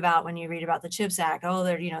you'll read about when you read about the CHIPS Act. Oh,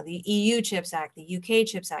 the EU CHIPS Act, the UK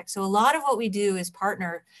CHIPS Act. So a lot of what we do is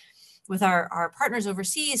partner with our partners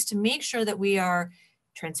overseas to make sure that we are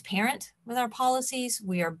transparent with our policies.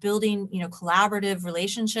 We are building, collaborative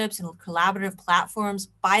relationships and collaborative platforms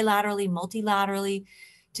bilaterally, multilaterally,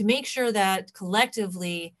 to make sure that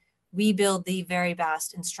collectively we build the very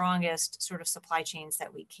best and strongest sort of supply chains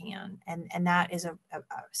that we can. And that is a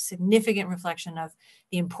significant reflection of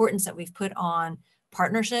the importance that we've put on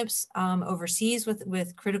partnerships overseas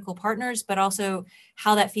with critical partners, but also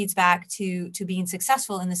how that feeds back to being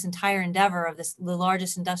successful in this entire endeavor of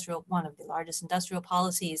one of the largest industrial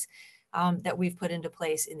policies that we've put into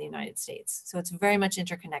place in the United States. So it's very much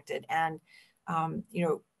interconnected, and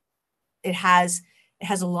it has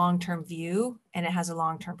a long-term view and it has a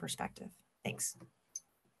long-term perspective. Thanks.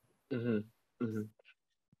 Mm-hmm. Mm-hmm.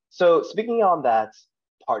 So speaking on that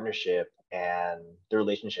partnership and the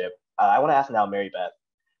relationship, I want to ask now, Mary Beth,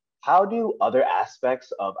 how do other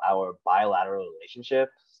aspects of our bilateral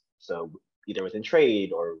relationships, so either within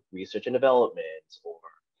trade or research and development or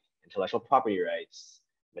intellectual property rights,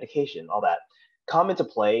 medication, all that, come into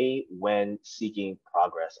play when seeking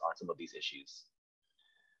progress on some of these issues?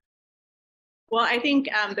 Well, I think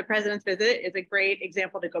the president's visit is a great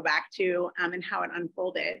example to go back to and how it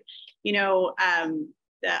unfolded. You know,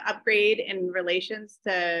 the upgrade in relations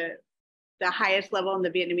to the highest level in the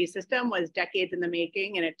Vietnamese system was decades in the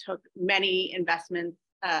making, and it took many investments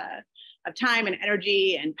of time and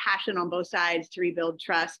energy and passion on both sides to rebuild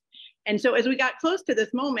trust. And so as we got close to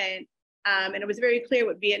this moment, and it was very clear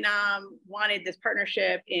what Vietnam wanted, this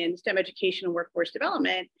partnership in STEM education and workforce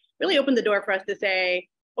development really opened the door for us to say,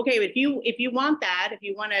 okay, if you want that, if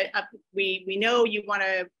you want to, we know you want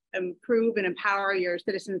to improve and empower your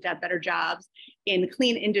citizens to have better jobs in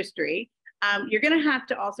clean industry. You're going to have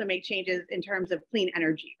to also make changes in terms of clean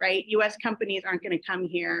energy, right? US companies aren't going to come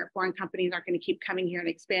here. Foreign companies aren't going to keep coming here and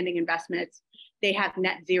expanding investments. They have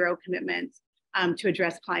net zero commitments to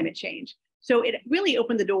address climate change. So it really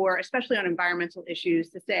opened the door, especially on environmental issues,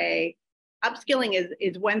 to say upskilling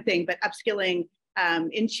is one thing, but upskilling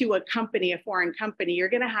into a company, a foreign company, you're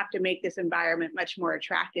going to have to make this environment much more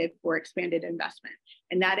attractive for expanded investment.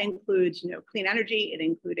 And that includes, you know, clean energy. It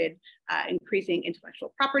included increasing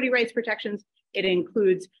intellectual property rights protections. It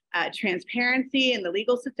includes transparency in the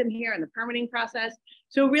legal system here and the permitting process.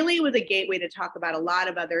 So really it was a gateway to talk about a lot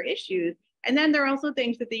of other issues. And then there are also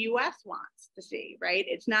things that the US wants to see, right?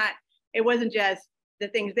 It wasn't just the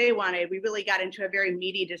things they wanted. We really got into a very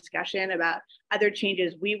meaty discussion about other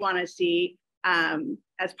changes we want to see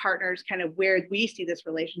as partners, kind of where we see this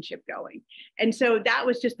relationship going. And so that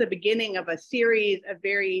was just the beginning of a series of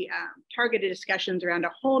very targeted discussions around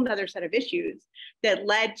a whole nother set of issues that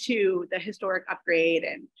led to the historic upgrade,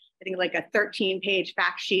 and I think like a 13-page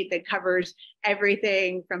fact sheet that covers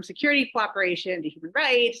everything from security cooperation to human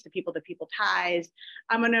rights to people-to-people ties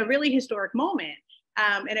in a really historic moment.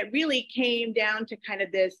 And it really came down to kind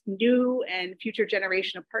of this new and future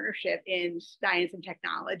generation of partnership in science and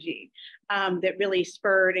technology that really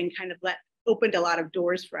spurred and kind of opened a lot of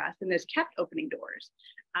doors for us, and has kept opening doors.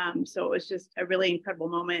 So it was just a really incredible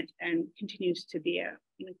moment and continues to be an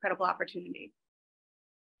incredible opportunity.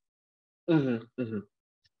 Mm-hmm, mm-hmm.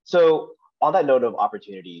 So on that note of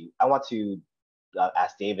opportunity, I want to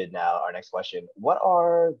ask David now our next question. What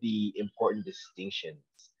are the important distinctions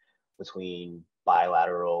between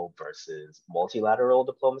bilateral versus multilateral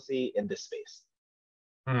diplomacy in this space?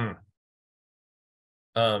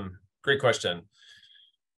 Great question.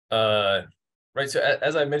 Right, so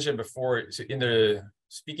as I mentioned before, so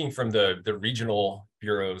speaking from the regional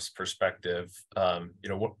bureau's perspective, you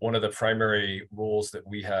know, one of the primary roles that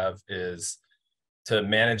we have is to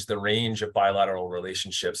manage the range of bilateral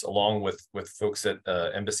relationships along with folks at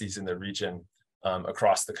embassies in the region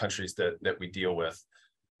across the countries that we deal with.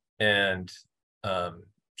 And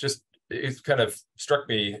just it kind of struck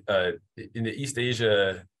me in the East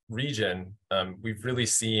Asia region, we've really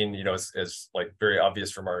seen, you know, as like very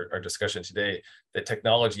obvious from our discussion today, that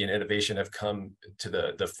technology and innovation have come to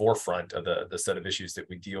the forefront of the set of issues that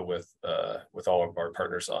we deal with all of our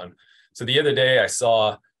partners on. So the other day I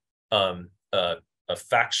saw a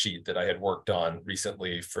fact sheet that I had worked on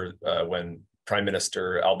recently for when Prime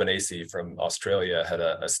Minister Albanese from Australia had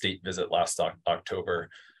a state visit last October.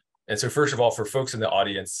 And so first of all, for folks in the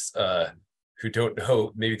audience who don't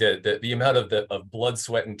know, maybe the amount of blood,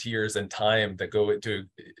 sweat, and tears and time that go into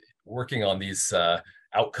working on these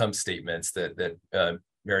outcome statements that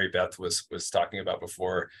Mary Beth was talking about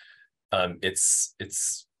before, it's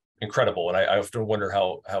incredible. And I often wonder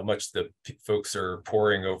how much the folks are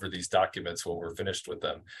poring over these documents when we're finished with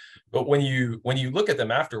them. But when you look at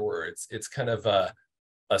them afterwards, it's kind of a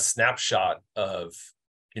snapshot of,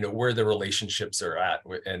 you know, where the relationships are at,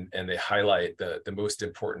 and they highlight the most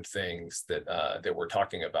important things that we're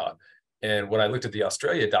talking about. And when I looked at the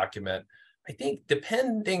Australia document, I think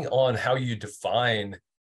depending on how you define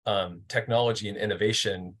technology and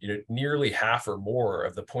innovation, you know, nearly half or more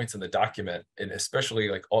of the points in the document, and especially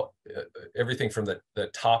like everything from the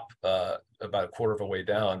top about a quarter of a way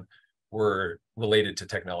down, were related to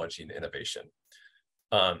technology and innovation.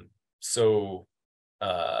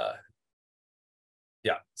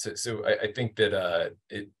 Yeah, so I think that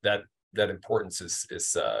that importance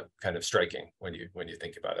is kind of striking when you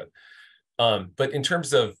think about it. But in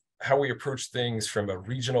terms of how we approach things from a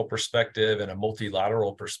regional perspective and a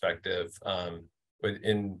multilateral perspective,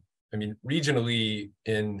 regionally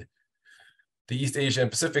in the East Asia and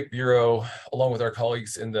Pacific Bureau, along with our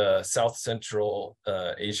colleagues in the South Central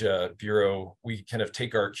Asia Bureau, we kind of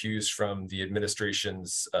take our cues from the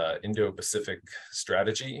administration's Indo-Pacific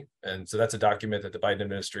strategy. And so that's a document that the Biden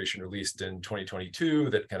administration released in 2022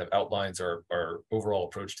 that kind of outlines our overall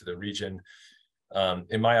approach to the region.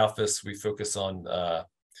 In my office, we focus on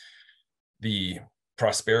the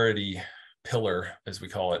prosperity pillar, as we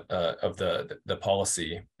call it, of the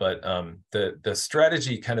policy. But the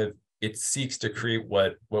strategy kind of, it seeks to create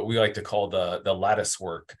what we like to call the lattice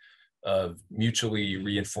work of mutually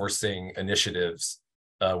reinforcing initiatives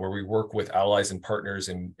where we work with allies and partners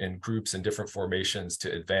in groups and different formations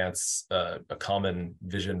to advance a common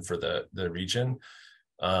vision for the region.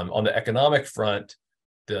 On the economic front,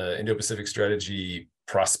 the Indo-Pacific Strategy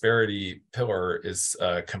prosperity pillar is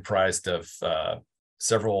comprised of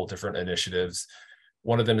several different initiatives.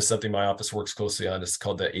 One of them is something my office works closely on. It's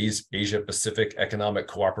called the Asia Pacific Economic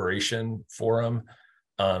Cooperation Forum,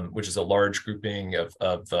 which is a large grouping of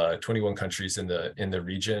 21 countries in the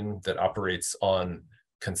region that operates on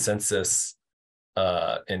consensus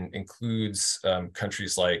and includes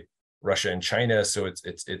countries like Russia and China. So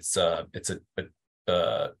it's an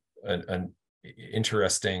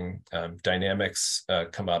interesting dynamics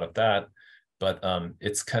come out of that, but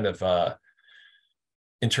it's kind of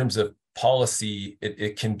in terms of policy,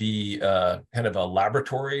 it can be kind of a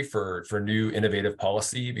laboratory for new innovative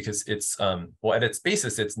policy, because it's well, at its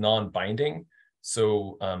basis it's non-binding.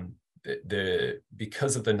 So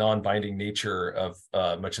because of the non-binding nature of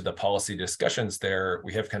much of the policy discussions there,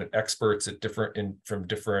 we have kind of experts at from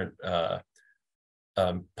different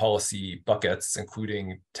policy buckets,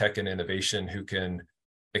 including tech and innovation, who can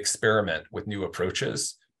experiment with new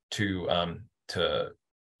approaches to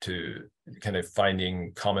kind of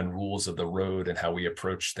finding common rules of the road and how we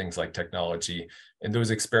approach things like technology. And those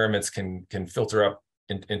experiments can filter up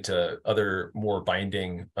into other more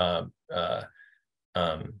binding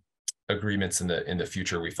agreements in the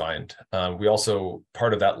future, we find. We also,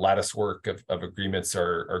 part of that lattice work of agreements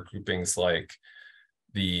are groupings like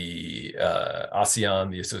the ASEAN,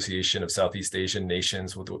 the Association of Southeast Asian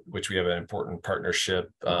Nations, with which we have an important partnership,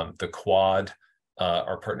 the Quad,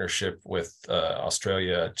 our partnership with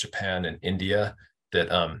Australia, Japan, and India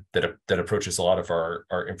that approaches a lot of our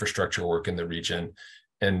infrastructure work in the region,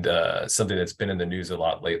 and something that's been in the news a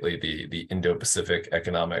lot lately, the Indo-Pacific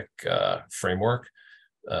Economic Framework,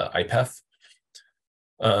 IPEF.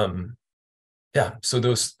 Yeah, so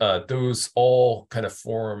those all kind of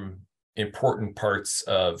form important parts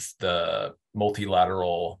of the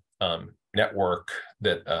multilateral network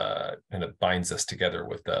that kind of binds us together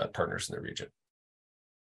with the partners in the region.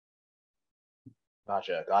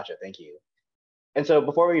 Gotcha. Thank you. And so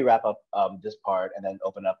before we wrap up this part and then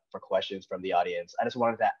open up for questions from the audience, I just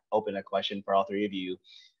wanted to open a question for all three of you.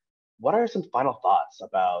 What are some final thoughts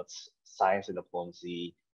about science and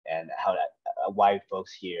diplomacy, and how that, why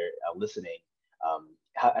folks here listening,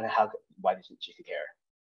 why did you care?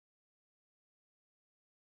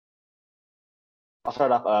 I'll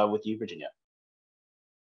start off with you, Virginia.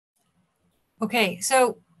 Okay,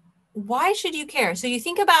 so why should you care? So you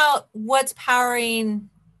think about what's powering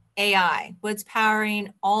AI, what's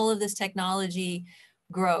powering all of this technology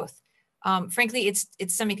growth. Frankly, it's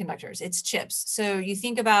semiconductors, it's chips. So you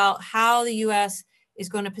think about how the US is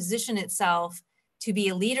going to position itself to be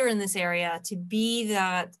a leader in this area, to be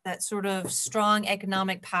that sort of strong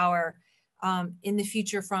economic power in the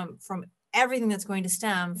future from everything that's going to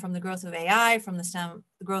stem from the growth of AI, from the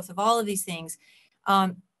growth of all of these things.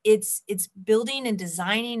 It's building and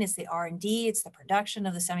designing, it's the R&D, it's the production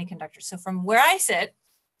of the semiconductors. So from where I sit,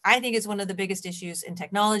 I think it's one of the biggest issues in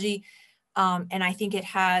technology. And I think it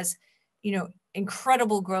has,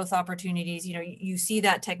 incredible growth opportunities. You see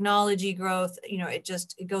that technology growth,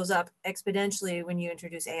 it goes up exponentially when you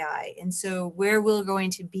introduce AI. And so where we're going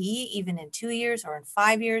to be, even in 2 years or in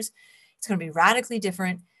 5 years, it's going to be radically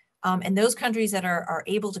different. And those countries that are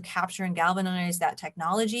able to capture and galvanize that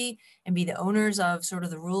technology and be the owners of sort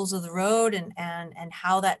of the rules of the road and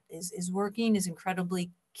how that is working is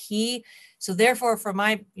incredibly key. So therefore, from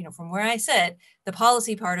where I sit, the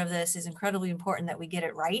policy part of this is incredibly important, that we get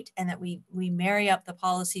it right and that we marry up the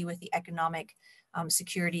policy with the economic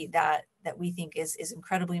security that we think is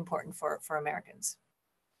incredibly important for Americans.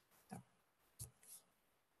 So.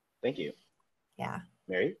 Thank you. Yeah.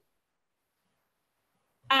 Mary?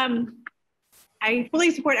 I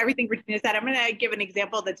fully support everything Virginia said. I'm going to give an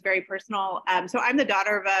example that's very personal. So I'm the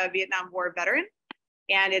daughter of a Vietnam War veteran,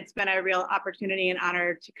 and it's been a real opportunity and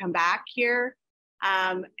honor to come back here.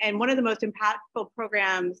 And one of the most impactful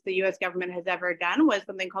programs the US government has ever done was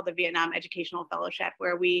something called the Vietnam Educational Fellowship,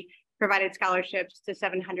 where we provided scholarships to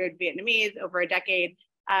 700 Vietnamese over a decade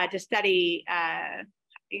to study,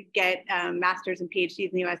 get masters and PhDs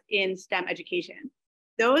in the US in STEM education.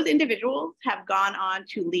 Those individuals have gone on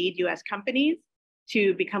to lead US companies,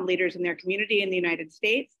 to become leaders in their community in the United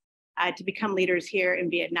States, to become leaders here in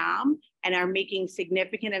Vietnam, and are making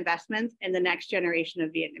significant investments in the next generation of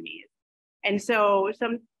Vietnamese. And so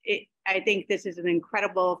I think this is an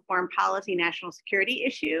incredible foreign policy, national security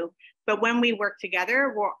issue. But when we work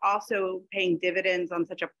together, we're also paying dividends on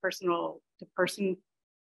such a personal to person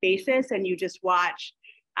basis. And you just watch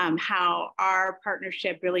how our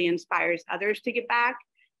partnership really inspires others to give back.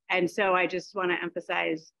 And so I just want to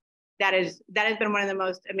emphasize that has been one of the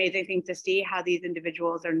most amazing things to see, how these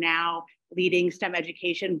individuals are now leading STEM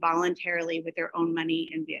education voluntarily with their own money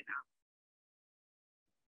in Vietnam.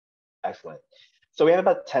 Excellent. So we have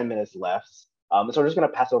about 10 minutes left. So we're just going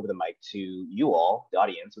to pass over the mic to you all, the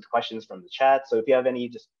audience, with questions from the chat. So if you have any,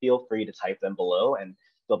 just feel free to type them below and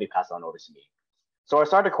they'll be passed on over to me. So our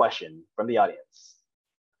starter question from the audience.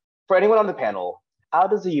 For anyone on the panel, how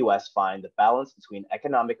does the US find the balance between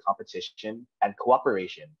economic competition and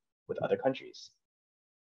cooperation with other countries?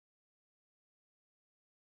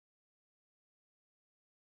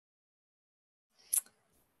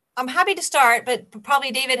 I'm happy to start, but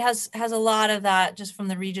probably David has a lot of that just from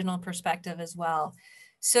the regional perspective as well.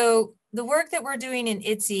 So the work that we're doing in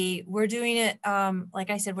ITSE, we're doing it,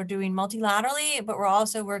 like I said, we're doing multilaterally, but we're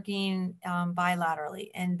also working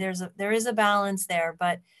bilaterally. And there is a balance there.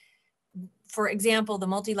 But for example, the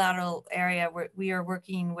multilateral area, we are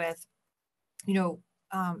working with, the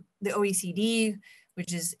OECD,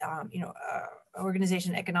 which is,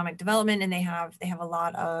 Organization of Economic Development, and they have a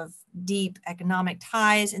lot of deep economic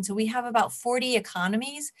ties. And so we have about 40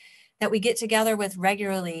 economies that we get together with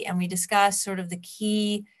regularly, and we discuss sort of the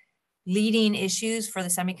key leading issues for the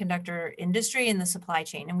semiconductor industry and the supply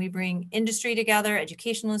chain. And we bring industry together,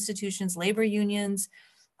 educational institutions, labor unions,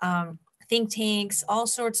 think tanks, all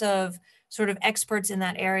sorts of sort of experts in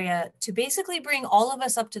that area to basically bring all of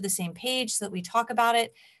us up to the same page so that we talk about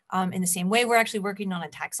it in the same way. We're actually working on a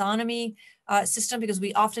taxonomy system because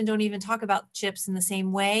we often don't even talk about chips in the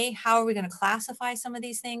same way. How are we going to classify some of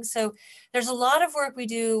these things? So there's a lot of work we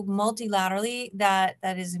do multilaterally that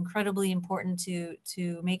is incredibly important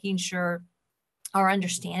to making sure our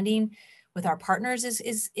understanding with our partners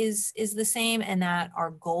is the same, and that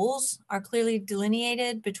our goals are clearly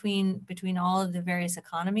delineated between all of the various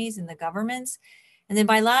economies and the governments. And then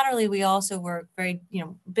bilaterally, we also work very, a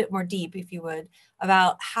bit more deep, if you would,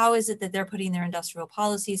 about how is it that they're putting their industrial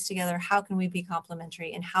policies together? How can we be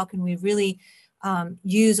complementary? And how can we really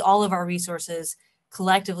use all of our resources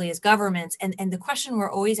collectively as governments? And the question we're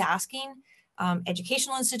always asking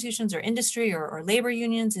educational institutions or industry or labor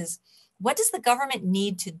unions is, what does the government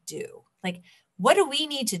need to do? Like, what do we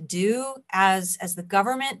need to do as the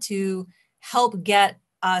government to help get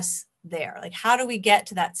us there? Like, how do we get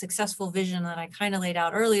to that successful vision that I kind of laid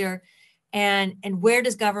out earlier? And where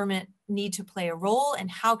does government need to play a role? And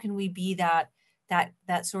how can we be that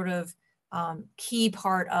sort of key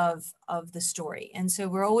part of the story? And so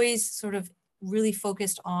we're always sort of really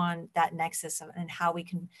focused on that nexus and how we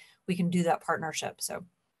can do that partnership. So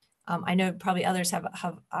I know probably others have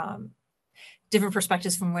different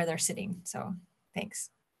perspectives from where they're sitting. So thanks.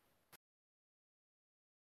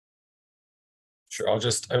 Sure. I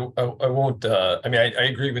won't, I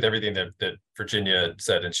agree with everything that Virginia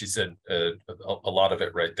said, and she said a lot of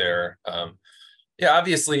it right there. Yeah,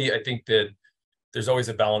 obviously, I think that there's always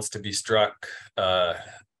a balance to be struck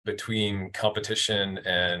between competition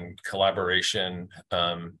and collaboration.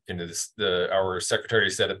 Our secretary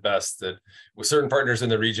said it best, that with certain partners in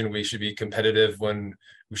the region, we should be competitive when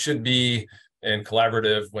we should be, and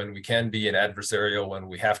collaborative when we can be, and adversarial when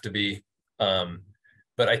we have to be.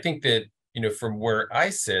 But I think that, from where I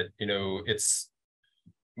sit, it's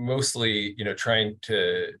mostly, trying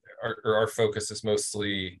to, our focus is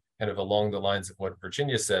mostly kind of along the lines of what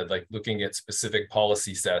Virginia said, like looking at specific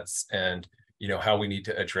policy sets and, how we need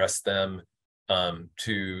to address them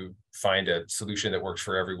to find a solution that works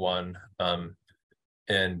for everyone.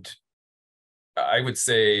 And I would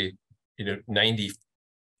say, 98%,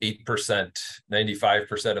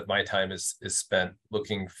 95% of my time is spent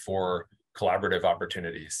looking for collaborative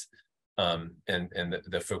opportunities. And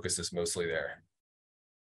the focus is mostly there.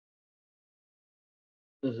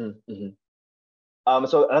 So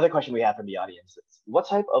another question we have from the audience is, what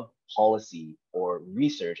type of policy or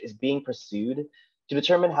research is being pursued to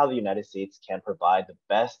determine how the United States can provide the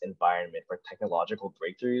best environment for technological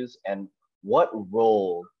breakthroughs? And what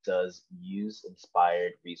role does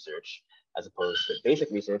use-inspired research, as opposed to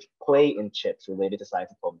basic research, play in chips related to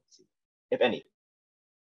science diplomacy, if any?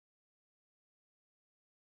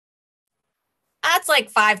 That's like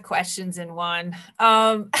 5 questions in one.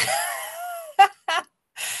 I'm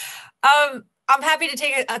happy to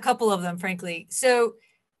take a couple of them, frankly. So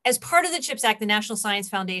as part of the CHIPS Act, the National Science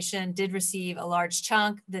Foundation did receive a large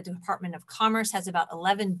chunk. The Department of Commerce has about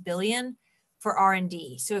 11 billion for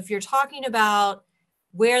R&D. So if you're talking about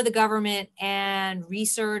where the government and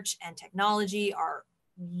research and technology are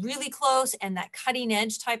really close, and that cutting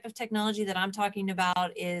edge type of technology that I'm talking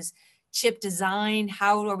about is chip design.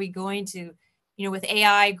 How are we going to, with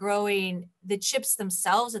AI growing, the chips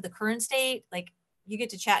themselves at the current state, like you get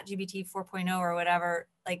to chat GPT 4.0 or whatever,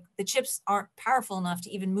 like the chips aren't powerful enough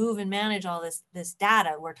to even move and manage all this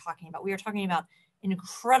data we're talking about. We are talking about an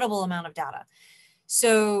incredible amount of data.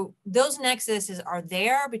 So those nexuses are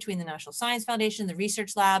there between the National Science Foundation, the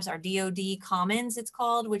research labs, our DoD Commons, it's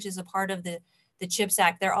called, which is a part of the CHIPS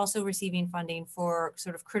Act. They're also receiving funding for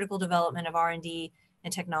sort of critical development of R&D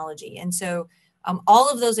and technology. And so all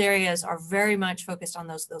of those areas are very much focused on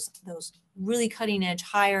those really cutting edge,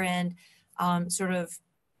 higher end sort of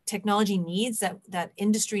technology needs that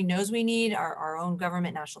industry knows we need, our own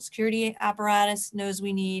government national security apparatus knows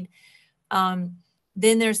we need.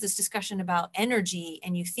 Then there's this discussion about energy,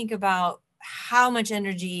 and you think about how much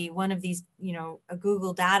energy one of these, a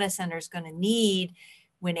Google data center is going to need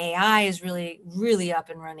when AI is really, really up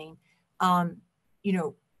and running.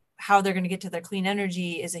 How they're going to get to their clean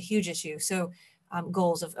energy is a huge issue. So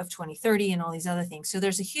goals of 2030 and all these other things. So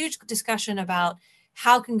there's a huge discussion about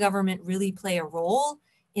how can government really play a role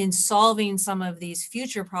in solving some of these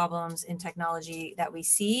future problems in technology that we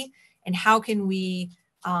see, and how can we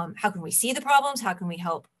see the problems? How can we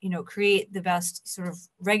help, create the best sort of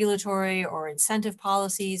regulatory or incentive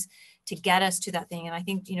policies to get us to that thing? And I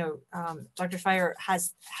think, Dr. Fire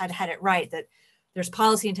had it right that there's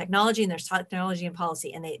policy and technology, and there's technology and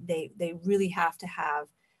policy, and they really have to have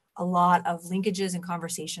a lot of linkages and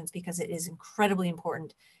conversations, because it is incredibly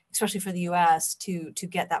important, especially for the US, to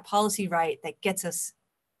get that policy right that gets us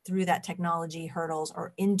through that technology hurdles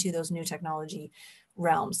or into those new technology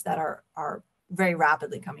realms that are very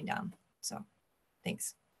rapidly coming down. So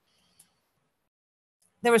thanks.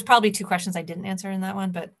 There was probably 2 questions I didn't answer in that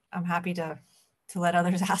one, but I'm happy to let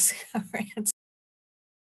others ask or answer.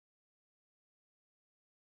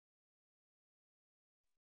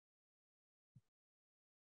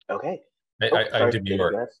 Okay. I did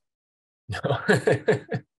more.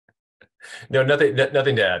 No, nothing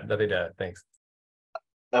to add. Nothing to add. Thanks.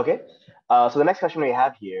 Okay. So the next question we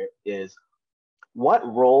have here is, what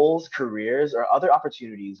roles, careers, or other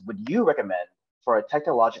opportunities would you recommend for a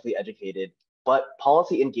technologically educated but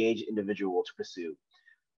policy engaged individual to pursue,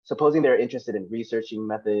 supposing they're interested in researching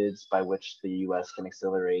methods by which the US can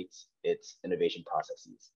accelerate its innovation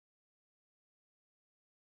processes?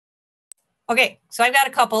 Okay, so I've got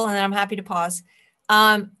a couple, and then I'm happy to pause.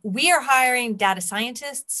 We are hiring data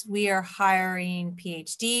scientists. We are hiring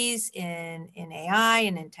PhDs in AI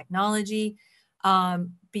and in technology,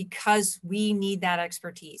 because we need that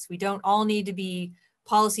expertise. We don't all need to be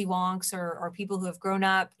policy wonks or people who have grown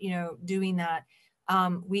up, doing that.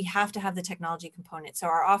 We have to have the technology component. So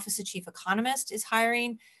our Office of Chief Economist is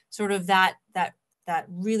hiring sort of that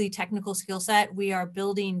really technical skill set. We are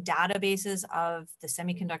building databases of the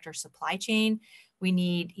semiconductor supply chain. We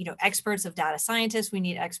need, experts of data scientists. We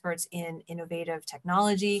need experts in innovative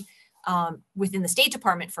technology within the State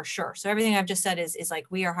Department for sure. So everything I've just said is like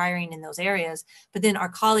we are hiring in those areas. But then our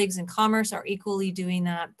colleagues in commerce are equally doing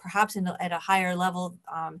that, perhaps at a higher level,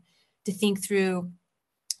 to think through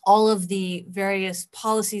all of the various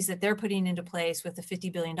policies that they're putting into place with the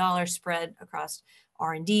 $50 billion spread across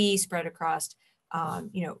R&D, spread across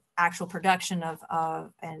actual production of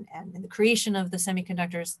and the creation of the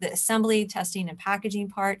semiconductors, the assembly, testing, and packaging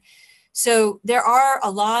part. So there are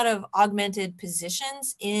a lot of augmented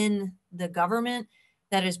positions in the government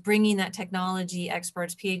that is bringing that technology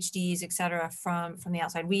experts, PhDs, et cetera, from the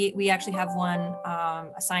outside. We actually have one,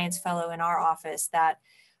 a science fellow in our office that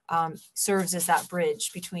serves as that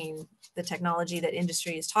bridge between the technology that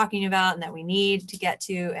industry is talking about and that we need to get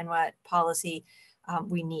to, and what policy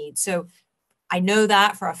we need. So I know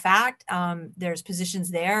that for a fact. There's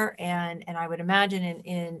positions there, and I would imagine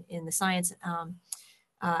in the science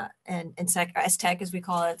and STech, as we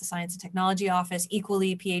call it, the Science and Technology Office,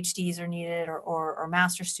 equally PhDs are needed, or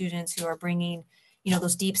master students who are bringing,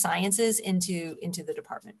 those deep sciences into the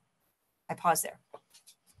department. I pause there.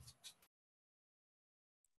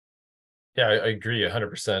 Yeah, I agree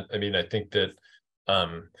 100%. I mean, I think that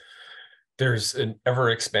there's an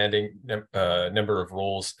ever-expanding number of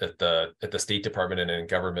roles at the State Department and in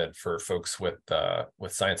government for folks with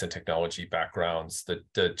science and technology backgrounds.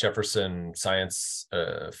 The Jefferson Science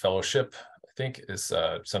Fellowship, I think is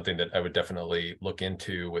something that I would definitely look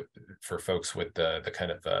into for folks with the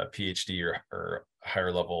kind of PhD or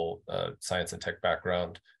higher level science and tech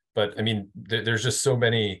background. But I mean, there's just so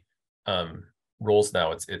many roles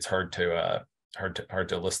now. It's hard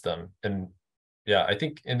to list them. And yeah, I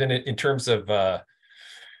think, and then in terms of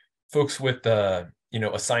folks with a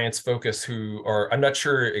science focus who are, I'm not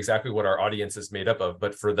sure exactly what our audience is made up of,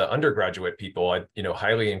 but for the undergraduate people, I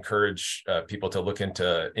highly encourage people to look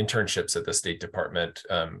into internships at the State Department,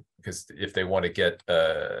 because if they want to get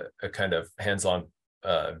a kind of hands-on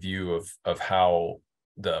view of how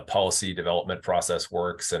the policy development process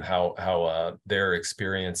works and how their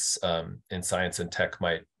experience in science and tech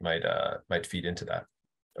might feed into that.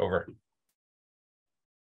 Over.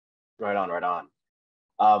 Right on.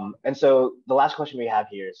 And so the last question we have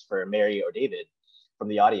here is for Mary or David from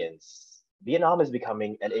the audience. Vietnam is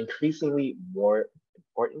becoming an increasingly more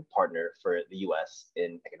important partner for the US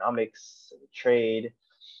in economics and trade.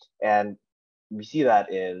 And we see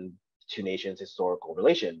that in two nations' historical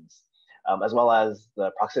relations, as well as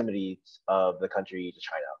the proximity of the country to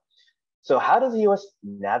China. So how does the US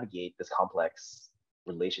navigate this complex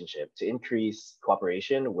relationship to increase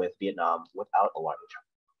cooperation with Vietnam without alarming China?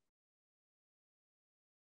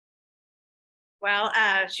 Well,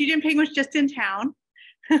 Xi Jinping was just in town.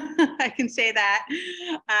 I can say that.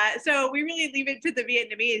 So we really leave it to the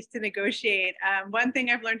Vietnamese to negotiate. One thing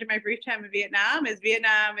I've learned in my brief time in Vietnam is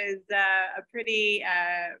a pretty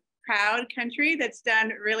proud country that's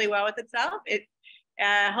done really well with itself. It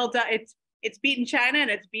holds up. It's beaten China and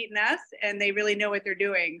it's beaten us, and they really know what they're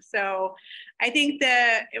doing. So I think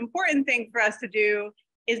the important thing for us to do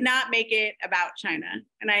is not make it about China.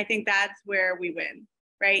 And I think that's where we win.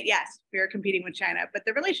 Right? Yes, we're competing with China, but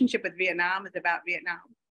the relationship with Vietnam is about Vietnam.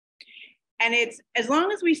 And it's, as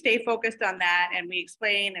long as we stay focused on that and we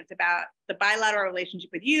explain it's about the bilateral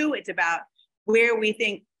relationship with you, it's about where we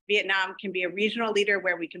think Vietnam can be a regional leader,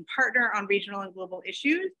 where we can partner on regional and global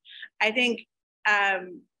issues. I think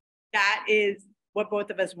that is what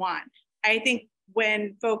both of us want. I think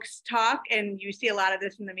when folks talk, and you see a lot of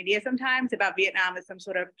this in the media sometimes, about Vietnam as some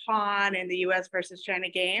sort of pawn in the US versus China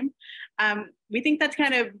game, we think that's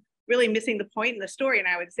kind of really missing the point in the story. And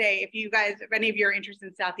I would say, if any of you are interested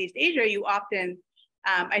in Southeast Asia, you often,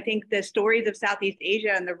 I think the stories of Southeast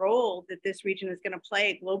Asia and the role that this region is going to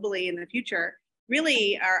play globally in the future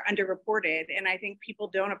really are underreported. And I think people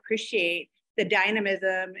don't appreciate the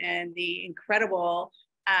dynamism and the incredible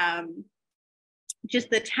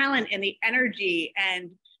just the talent and the energy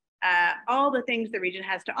and all the things the region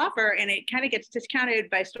has to offer. And it kind of gets discounted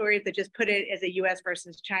by stories that just put it as a US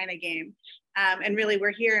versus China game. And really,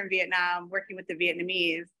 we're here in Vietnam working with the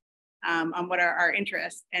Vietnamese on what are our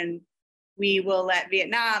interests. And we will let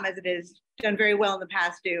Vietnam, as it has done very well in the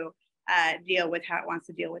past, deal with how it wants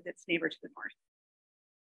to deal with its neighbor to the north.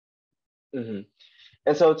 Mm-hmm.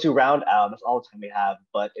 And so to round out, that's all the time we have,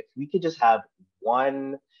 but if we could just have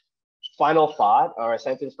one final thought or a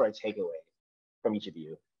sentence for a takeaway from each of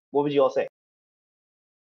you, what would you all say?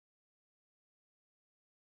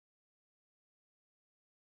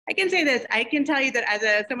 I can say this. I can tell you that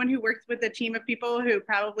as someone who works with a team of people who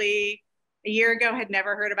probably a year ago had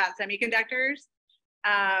never heard about semiconductors,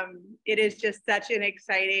 it is just such an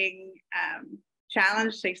exciting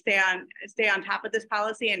challenge to stay on top of this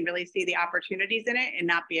policy and really see the opportunities in it and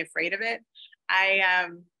not be afraid of it.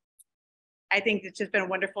 I think it's just been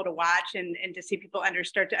wonderful to watch and to see people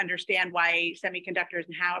start to understand why semiconductors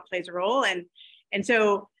and how it plays a role. And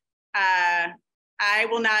so I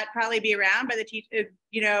will not probably be around by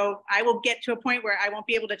I will get to a point where I won't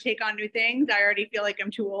be able to take on new things. I already feel like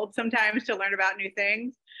I'm too old sometimes to learn about new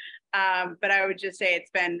things. But I would just say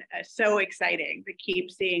it's been so exciting to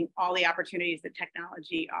keep seeing all the opportunities that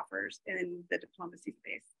technology offers in the diplomacy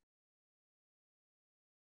space.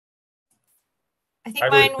 I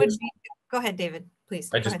think mine would be, go ahead, David,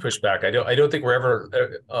 please. I just push back. I don't think we're ever,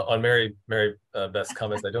 on Mary Beth's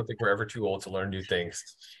comments, I don't think we're ever too old to learn new things.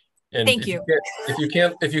 And thank you.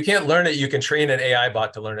 If you can't learn it, you can train an AI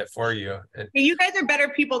bot to learn it for you. And you guys are better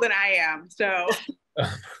people than I am, so.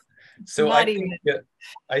 So I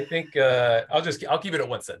think I'll keep it at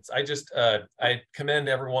one sentence. I commend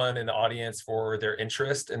everyone in the audience for their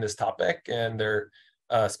interest in this topic and their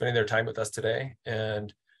spending their time with us today.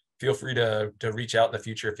 And feel free to reach out in the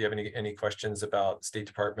future if you have any questions about State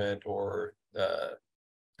Department or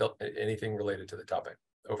anything related to the topic.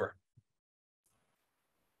 Over.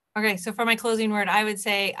 Okay, so for my closing word, I would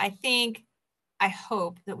say I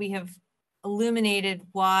hope that we have illuminated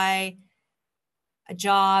why a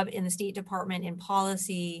job in the State Department in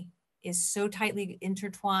policy is so tightly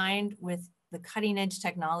intertwined with the cutting edge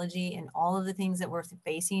technology and all of the things that we're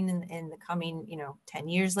facing in the coming, 10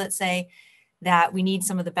 years, let's say, that we need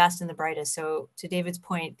some of the best and the brightest. So to David's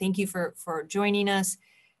point, thank you for joining us.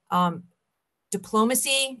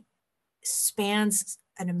 Diplomacy spans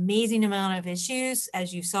an amazing amount of issues,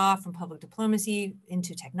 as you saw, from public diplomacy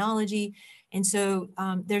into technology. And so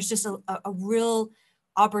there's just a real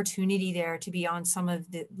opportunity there to be on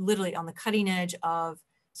literally on the cutting edge of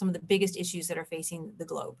some of the biggest issues that are facing the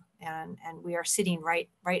globe. And we are sitting right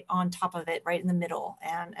on top of it, right in the middle.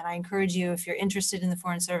 And I encourage you, if you're interested in the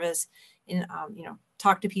Foreign Service,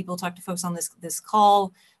 talk to people, talk to folks on this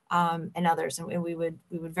call, and others. And we would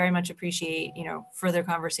very much appreciate, further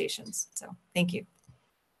conversations. So thank you.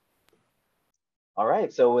 All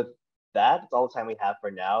right, so with that, that's all the time we have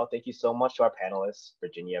for now. Thank you so much to our panelists,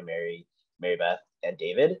 Virginia, Mary Beth, and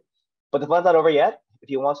David. But the fun's not over yet. If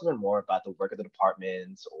you want to learn more about the work of the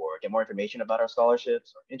departments or get more information about our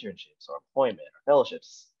scholarships or internships or employment or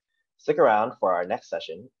fellowships, stick around for our next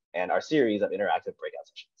session and our series of interactive breakout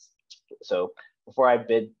sessions. So before I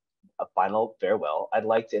bid a final farewell, I'd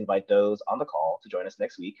like to invite those on the call to join us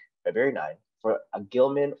next week, February 9, for a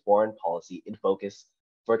Gilman Foreign Policy in Focus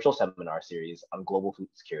virtual seminar series on global food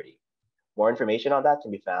security. More information on that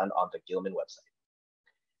can be found on the Gilman website.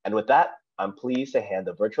 And with that, I'm pleased to hand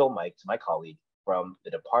the virtual mic to my colleague from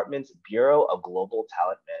the department's Bureau of Global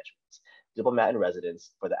Talent Management, diplomat in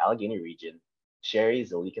residence for the Allegheny region, Sherry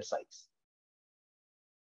Zalika Sykes.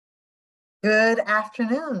 Good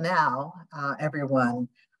afternoon now, everyone.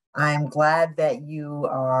 I'm glad that you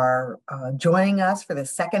are joining us for the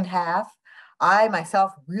second half. I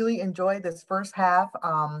myself really enjoyed this first half.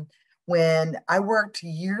 When I worked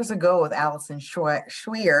years ago with Allison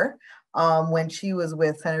Schwier, when she was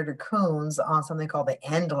with Senator Coons on something called the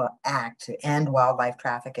END Act to end wildlife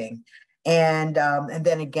trafficking. And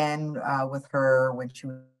then again with her when she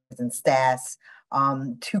was in STAS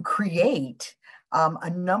to create a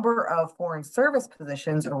number of foreign service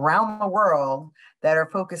positions around the world that are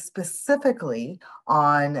focused specifically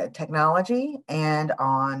on technology and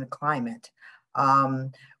on climate.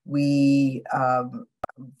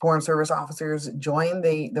 Foreign service officers join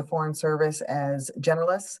the Foreign Service as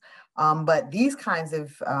generalists, but these kinds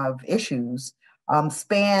of issues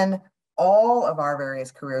span all of our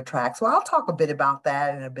various career tracks. So I'll talk a bit about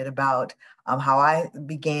that and a bit about how I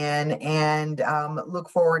began, and look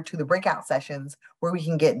forward to the breakout sessions where we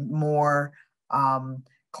can get more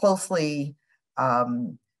closely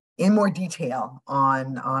in more detail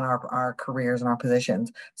on our careers and our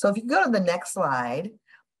positions. So if you go to the next slide,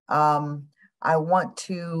 I want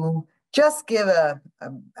to just give a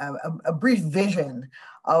brief vision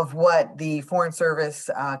of what the Foreign Service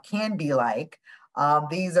can be like.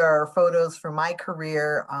 These are photos from my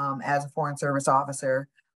career as a Foreign Service officer.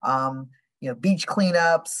 Beach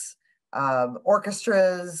cleanups,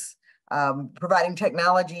 orchestras, providing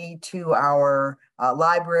technology to our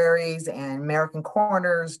libraries and American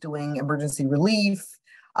corners, doing emergency relief,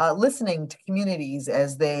 listening to communities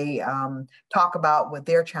as they talk about what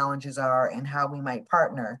their challenges are and how we might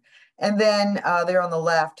partner. And then there on the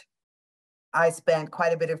left, I spent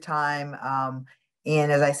quite a bit of time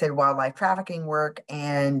in, as I said, wildlife trafficking work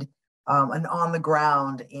and on the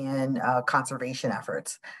ground in conservation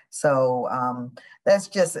efforts. So that's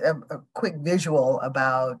just a quick visual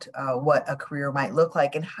about what a career might look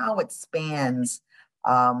like and how it spans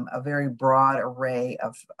a very broad array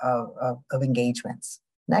of engagements.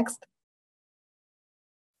 Next.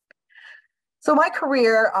 So my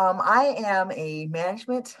career, I am a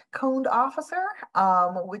management coned officer,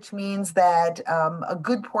 which means that a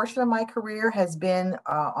good portion of my career has been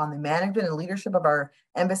on the management and leadership of our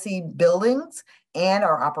embassy buildings and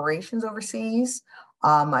our operations overseas.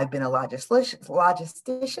 I've been a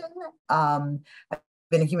logistician, I've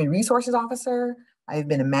been a human resources officer, I've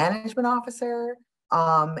been a management officer,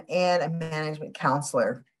 and a management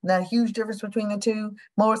counselor. Not a huge difference between the two,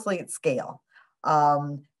 mostly at scale.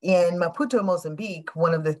 In Maputo, Mozambique,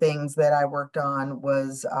 one of the things that I worked on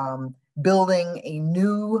was building a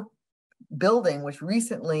new building, which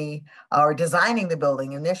recently, or designing the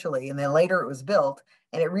building initially, and then later it was built,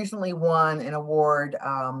 and it recently won an award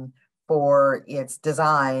for its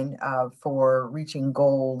design for reaching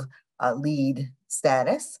gold LEED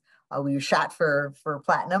status. We were shot for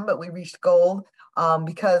platinum, but we reached gold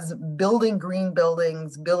because building green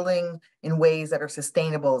buildings, building in ways that are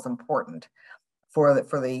sustainable is important for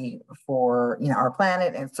our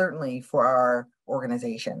planet and certainly for our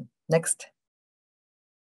organization. Next.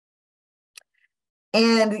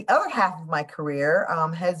 And the other half of my career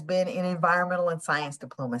has been in environmental and science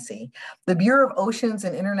diplomacy. The Bureau of Oceans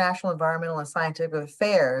and International Environmental and Scientific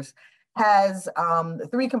Affairs has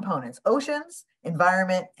three components: oceans,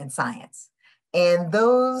 environment, and science. And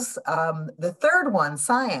those, the third one,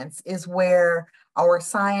 science, is where our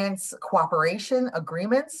science cooperation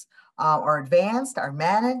agreements are advanced, are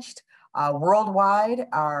managed worldwide,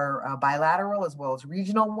 are bilateral as well as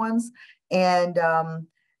regional ones. And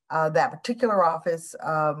that particular office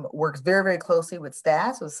works very, very closely with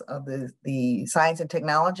STAS, of the Science and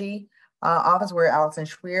Technology office, where Allison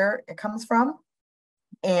Schweer comes from.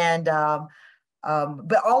 And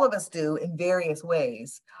but all of us do in various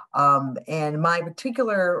ways. And my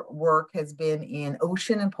particular work has been in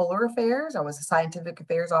ocean and polar affairs. I was a scientific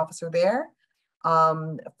affairs officer there,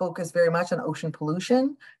 focused very much on ocean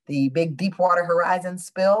pollution. The big Deepwater Horizon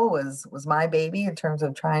spill was my baby in terms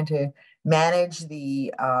of trying to manage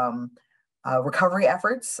the recovery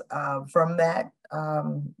efforts from that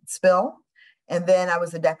spill. And then I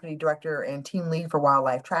was the deputy director and team lead for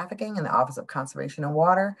wildlife trafficking in the Office of Conservation and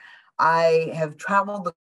Water. I have traveled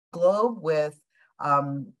the globe with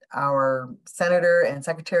our Senator and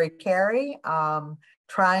Secretary Kerry,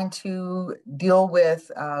 trying to deal with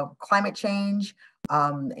climate change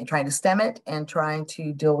and trying to stem it and trying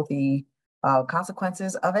to deal with the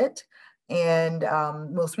consequences of it. And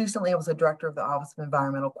most recently, I was the director of the Office of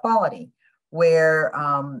Environmental Quality, where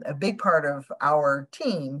a big part of our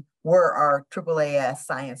team were our AAAS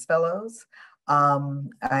Science Fellows,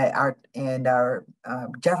 our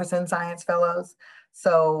Jefferson Science Fellows.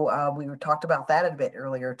 So we talked about that a bit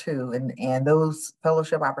earlier too, and those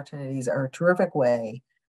fellowship opportunities are a terrific way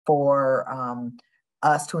for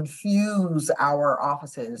us to infuse our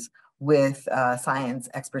offices with science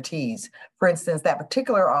expertise. For instance, that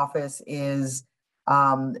particular office is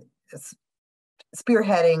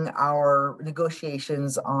spearheading our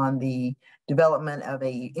negotiations on the development of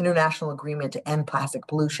an international agreement to end plastic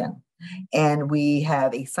pollution. And we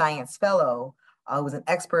have a science fellow who's an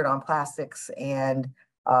expert on plastics and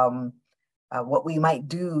what we might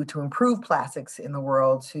do to improve plastics in the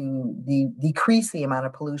world to decrease the amount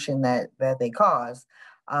of pollution that they cause,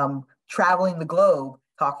 traveling the globe,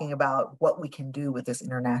 talking about what we can do with this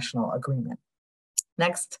international agreement.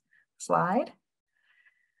 Next slide.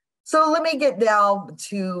 So let me get down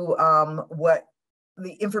to what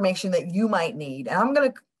the information that you might need. And I'm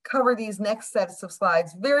going to cover these next sets of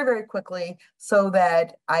slides very, very quickly so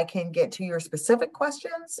that I can get to your specific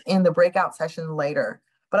questions in the breakout session later.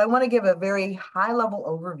 But I want to give a very high-level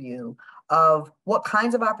overview of what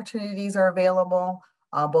kinds of opportunities are available,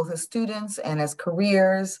 both as students and as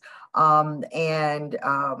careers, and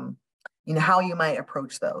you know, how you might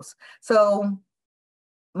approach those. So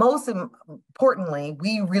most importantly,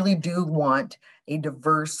 we really do want a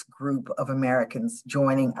diverse group of Americans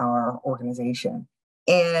joining our organization.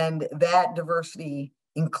 And that diversity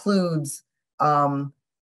includes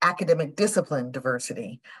academic discipline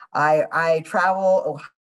diversity. I travel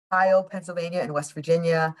Ohio, Pennsylvania, and West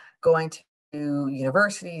Virginia, going to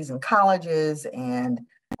universities and colleges and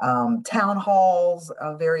town halls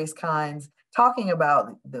of various kinds, talking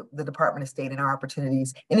about the Department of State and our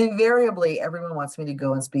opportunities. And invariably, everyone wants me to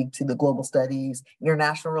go and speak to the global studies,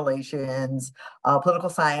 international relations, political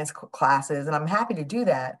science classes, and I'm happy to do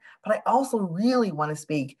that. But I also really want to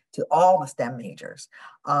speak to all the STEM majors.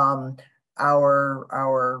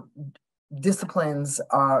 Our disciplines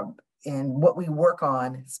and what we work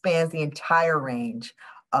on spans the entire range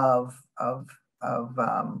of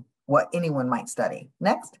what anyone might study.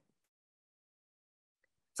 Next.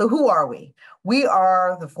 So who are we? We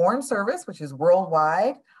are the Foreign Service, which is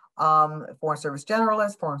worldwide, Foreign Service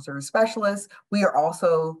Generalists, Foreign Service Specialists. We are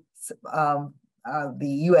also the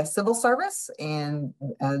U.S. Civil Service and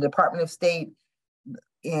the Department of State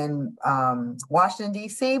in Washington,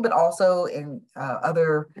 D.C., but also in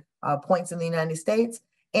other points in the United States.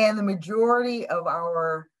 And the majority of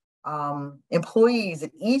our employees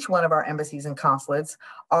at each one of our embassies and consulates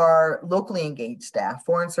are locally engaged staff,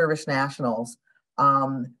 Foreign Service nationals,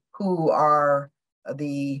 who are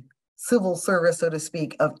the civil service, so to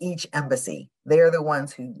speak, of each embassy. They're the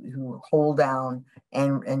ones who hold down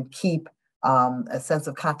and keep a sense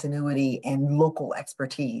of continuity and local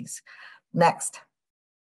expertise. Next.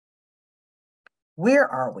 Where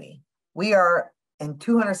are we? We are in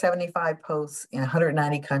 275 posts in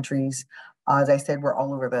 190 countries. As I said, we're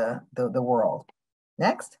all over the world.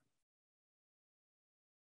 Next.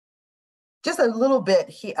 Just a little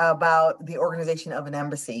bit about the organization of an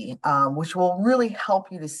embassy, which will really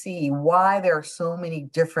help you to see why there are so many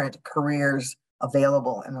different careers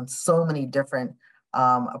available and so many different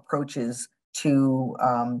approaches to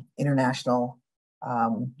international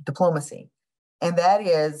diplomacy. And that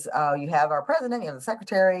is, you have our president, you have the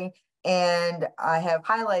secretary, And I have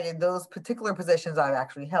highlighted those particular positions I've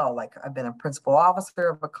actually held. Like I've been a principal officer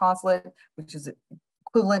of a consulate, which is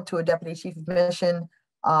equivalent to a deputy chief of mission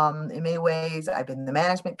in many ways. I've been the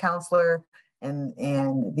management counselor,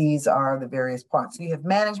 and these are the various parts. So you have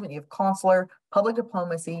management, you have consular, public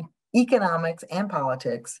diplomacy, economics, and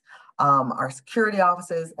politics, our security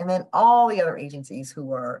offices, and then all the other agencies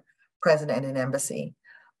who are present at an embassy.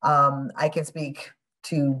 I can speak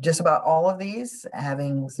to just about all of these,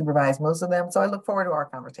 having supervised most of them. So I look forward to our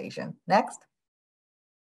conversation. Next.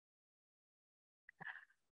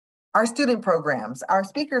 Our student programs, our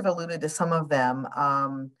speakers alluded to some of them.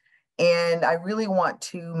 And I really want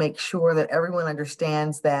to make sure that everyone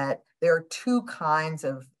understands that there are two kinds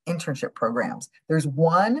of internship programs. There's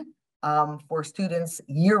one for students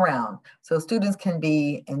year-round. So students can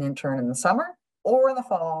be an intern in the summer or in the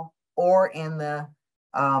fall or in the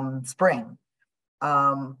spring.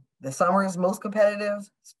 The summer is most competitive,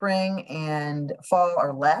 spring and fall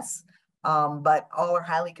are less, but all are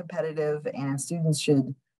highly competitive, and students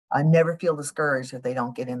should never feel discouraged if they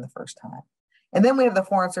don't get in the first time. And then we have the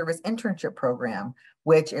Foreign Service Internship Program,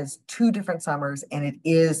 which is 2 different summers, and it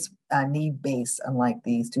is need-based, unlike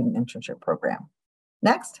the Student Internship Program.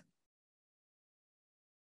 Next.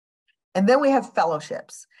 And then we have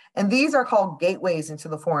fellowships. And these are called gateways into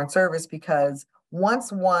the Foreign Service because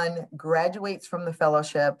once one graduates from the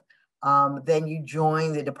fellowship, then you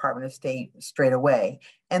join the Department of State straight away.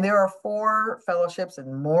 And there are 4 fellowships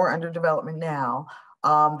and more under development now.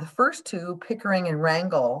 The first 2, Pickering and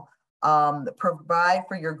Wrangell, provide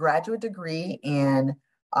for your graduate degree in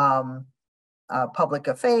public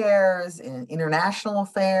affairs, in international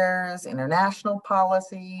affairs, international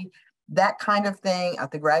policy, that kind of thing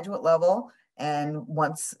at the graduate level. And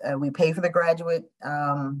once we pay for the graduate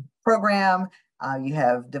program, you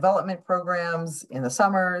have development programs in the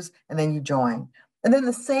summers, and then you join. And then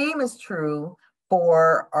the same is true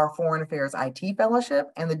for our Foreign Affairs IT Fellowship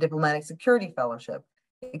and the Diplomatic Security Fellowship,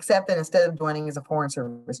 except that instead of joining as a Foreign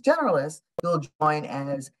Service Generalist, you'll join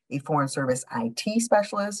as a Foreign Service IT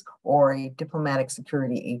Specialist or a Diplomatic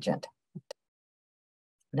Security Agent.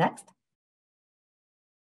 Next.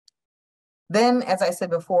 Then, as I said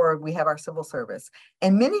before, we have our civil service.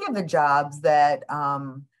 And many of the jobs that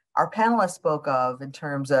our panelists spoke of in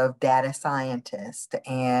terms of data scientist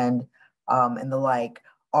and the like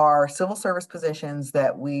are civil service positions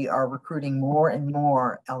that we are recruiting more and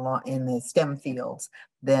more along in the STEM fields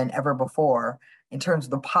than ever before in terms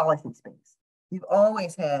of the policy space. We've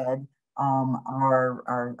always had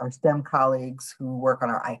our STEM colleagues who work on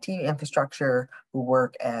our IT infrastructure, who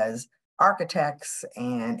work as architects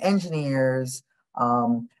and engineers.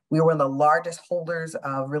 We were one of the largest holders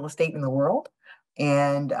of real estate in the world.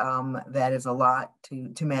 And that is a lot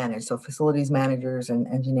to manage. So facilities managers and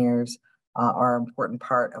engineers are an important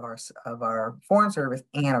part of our foreign service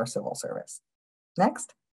and our civil service.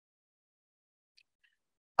 Next.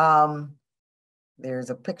 There's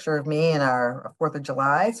a picture of me in our 4th of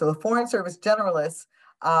July. So the Foreign Service Generalists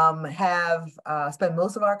have spent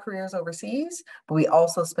most of our careers overseas, but we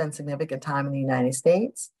also spend significant time in the United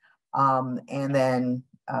States. And then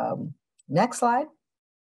next slide.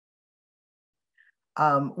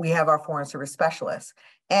 We have our Foreign Service Specialists,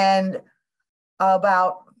 and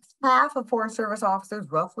about half of Foreign Service officers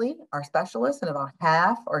roughly are specialists and about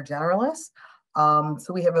half are generalists.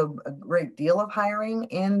 So we have a great deal of hiring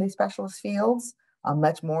in the specialist fields,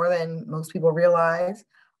 much more than most people realize.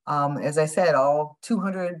 As I said, all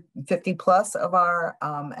 250 plus of our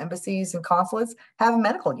embassies and consulates have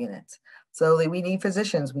medical units. So we need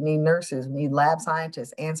physicians, we need nurses, we need lab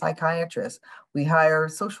scientists and psychiatrists. We hire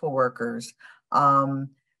social workers.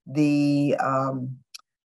 The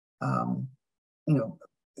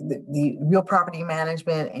real property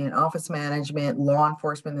management and office management, law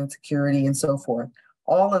enforcement and security, and so forth.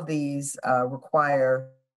 All of these require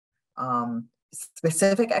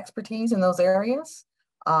specific expertise in those areas,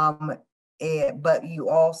 but you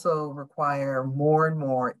also require more and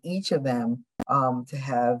more, each of them, to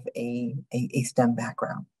have a STEM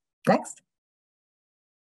background. Next.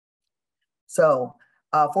 So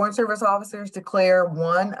Foreign Service officers declare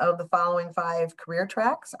one of the following 5 career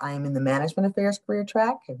tracks. I am in the Management Affairs career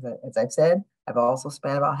track. As I've said, I've also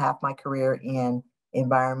spent about half my career in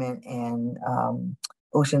environment and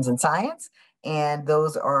oceans and science. And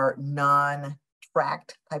those are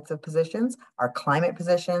non-tracked types of positions. Our climate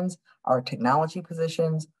positions, our technology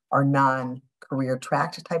positions are non-career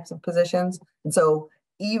tracked types of positions. And so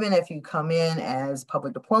even if you come in as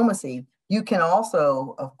public diplomacy, you can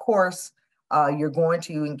also, of course, you're going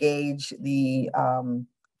to engage the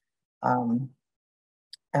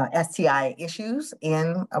STI issues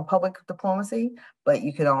in public diplomacy, but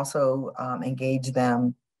you can also engage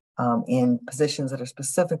them in positions that are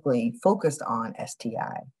specifically focused on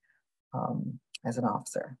STI as an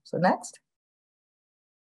officer. So next.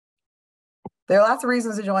 There are lots of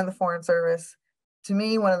reasons to join the Foreign Service. To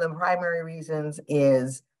me, one of the primary reasons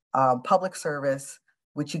is public service,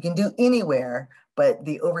 which you can do anywhere, but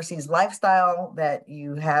the overseas lifestyle that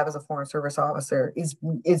you have as a Foreign Service officer is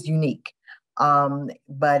unique,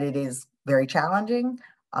 but it is very challenging.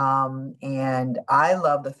 And I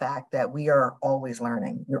love the fact that we are always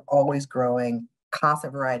learning. You're always growing,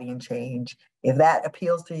 constant variety and change. If that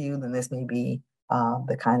appeals to you, then this may be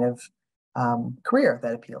the kind of career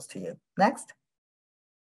that appeals to you. Next.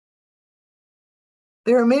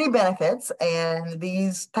 There are many benefits, and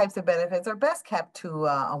these types of benefits are best kept to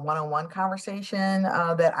a one-on-one conversation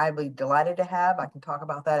that I'd be delighted to have. I can talk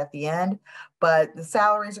about that at the end, but the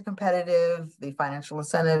salaries are competitive, the financial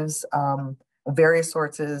incentives of various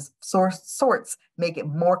sorts make it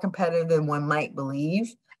more competitive than one might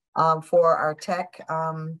believe for our tech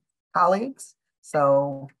colleagues.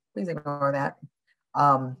 So please ignore that.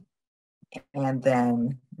 And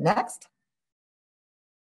then next.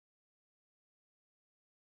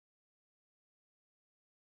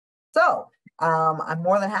 So I'm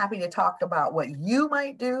more than happy to talk about what you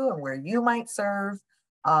might do and where you might serve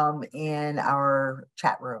in our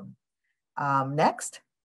chat room. Next.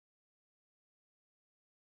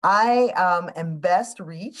 I am best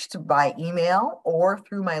reached by email or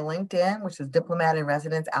through my LinkedIn, which is Diplomat in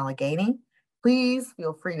Residence Allegheny. Please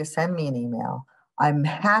feel free to send me an email. I'm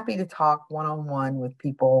happy to talk one-on-one with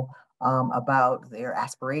people about their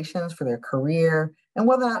aspirations for their career and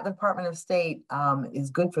whether or not the Department of State is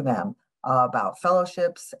good for them, about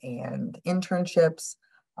fellowships and internships.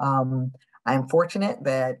 I'm fortunate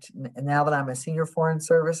that now that I'm a senior Foreign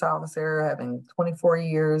Service officer, having 24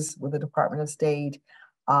 years with the Department of State,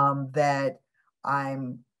 that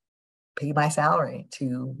I'm paid my salary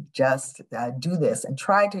to just do this and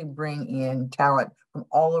try to bring in talent from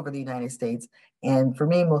all over the United States. And for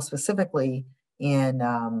me, most specifically in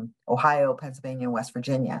Ohio, Pennsylvania, and West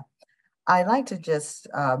Virginia. I'd like to just,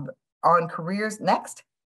 on careers, next.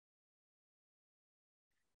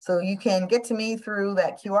 So you can get to me through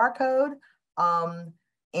that QR code.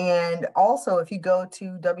 And also, if you go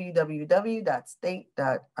to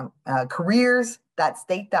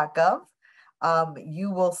careers.state.gov,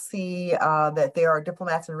 you will see that there are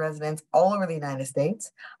diplomats in residence all over the United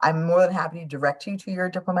States. I'm more than happy to direct you to your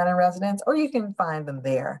diplomat in residence, or you can find them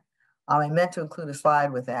there. I meant to include a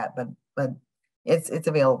slide with that, but it's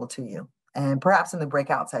available to you. And perhaps in the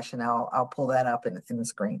breakout session, I'll pull that up in the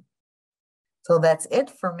screen. So that's it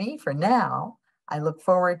for me for now. I look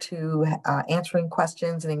forward to answering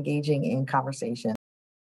questions and engaging in conversation.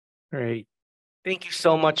 Great. Thank you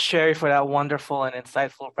so much, Sherry, for that wonderful and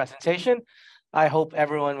insightful presentation. I hope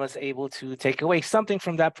everyone was able to take away something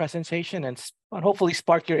from that presentation and hopefully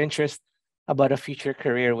spark your interest about a future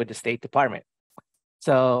career with the State Department.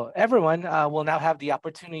 So everyone will now have the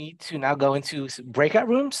opportunity to now go into breakout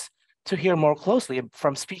rooms to hear more closely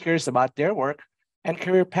from speakers about their work and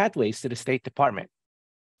career pathways to the State Department.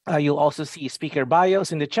 You'll also see speaker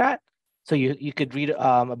bios in the chat, so you could read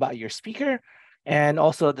about your speaker. And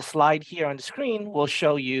also the slide here on the screen will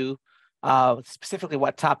show you specifically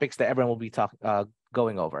what topics that everyone will be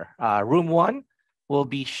going over. Room 1 will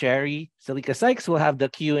be Sherry Salika Sykes, who will have the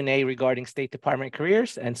Q&A regarding State Department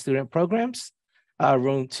careers and student programs.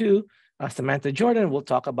 Room 2, Samantha Jordan will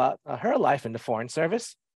talk about her life in the Foreign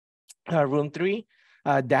Service. Room 3,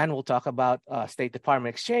 Dan will talk about State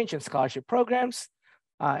Department exchange and scholarship programs.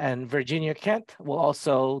 And Virginia Kent will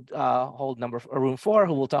also hold room 4,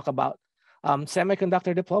 who will talk about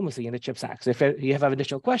semiconductor diplomacy in the CHIPS Act. So if you have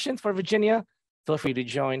additional questions for Virginia, feel free to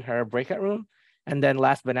join her breakout room. And then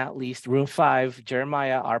last but not least, room 5,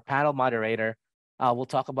 Jeremiah, our panel moderator, will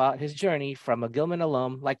talk about his journey from a Gilman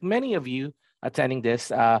alum, like many of you attending this,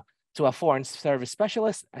 to a Foreign Service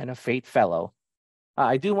specialist and a FATE fellow.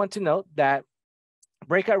 I do want to note that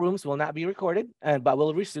breakout rooms will not be recorded, but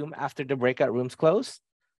will resume after the breakout rooms close.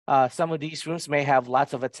 Some of these rooms may have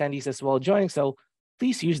lots of attendees as well joining, so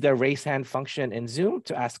please use the raise hand function in Zoom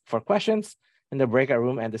to ask for questions in the breakout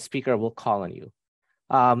room, and the speaker will call on you.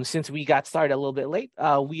 Since we got started a little bit late,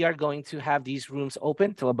 we are going to have these rooms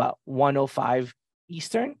open till about 1:05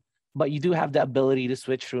 Eastern, but you do have the ability to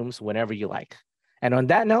switch rooms whenever you like. And on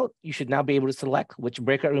that note, you should now be able to select which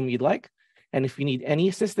breakout room you'd like. And if you need any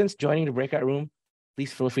assistance joining the breakout room,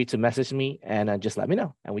 please feel free to message me and just let me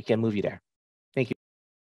know, and we can move you there. Thank you.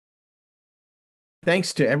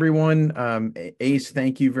 Thanks to everyone. Ace,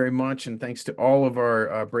 thank you very much. And thanks to all of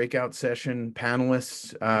our breakout session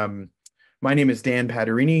panelists. My name is Dan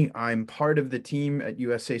Padarini. I'm part of the team at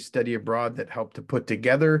USA Study Abroad that helped to put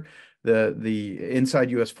together the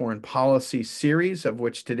Inside U.S. Foreign Policy series, of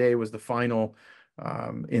which today was the final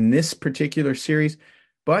in this particular series.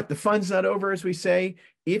 But the fun's not over, as we say.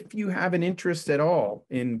 If you have an interest at all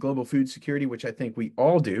in global food security, which I think we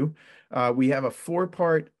all do, we have a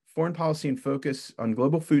 4-part Foreign Policy in Focus on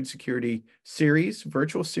Global Food Security series,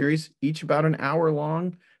 virtual series, each about an hour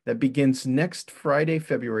long, that begins next Friday,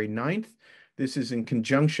 February 9th. This is in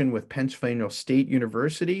conjunction with Pennsylvania State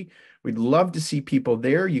University. We'd love to see people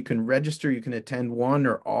there. You can register, you can attend one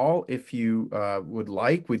or all if you would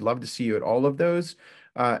like. We'd love to see you at all of those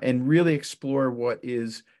and really explore what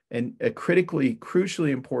is a crucially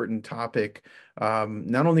important topic,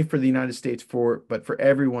 not only for the United States, but for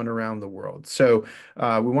everyone around the world. So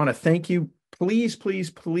we want to thank you. Please, please,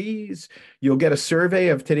 please, you'll get a survey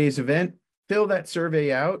of today's event. Fill that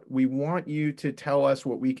survey out. We want you to tell us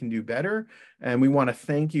what we can do better. And we want to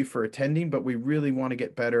thank you for attending, but we really want to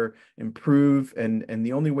get better, improve. And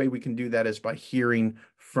the only way we can do that is by hearing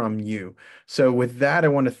from you. So with that, I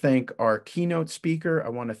want to thank our keynote speaker. I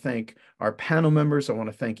want to thank our panel members. I want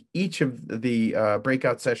to thank each of the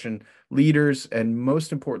breakout session leaders. And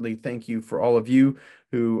most importantly, thank you for all of you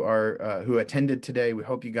who attended today. We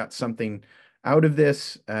hope you got something out of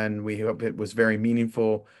this, and we hope it was very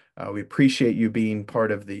meaningful. We appreciate you being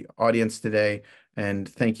part of the audience today, and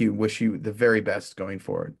thank you. Wish you the very best going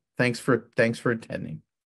forward. Thanks for attending.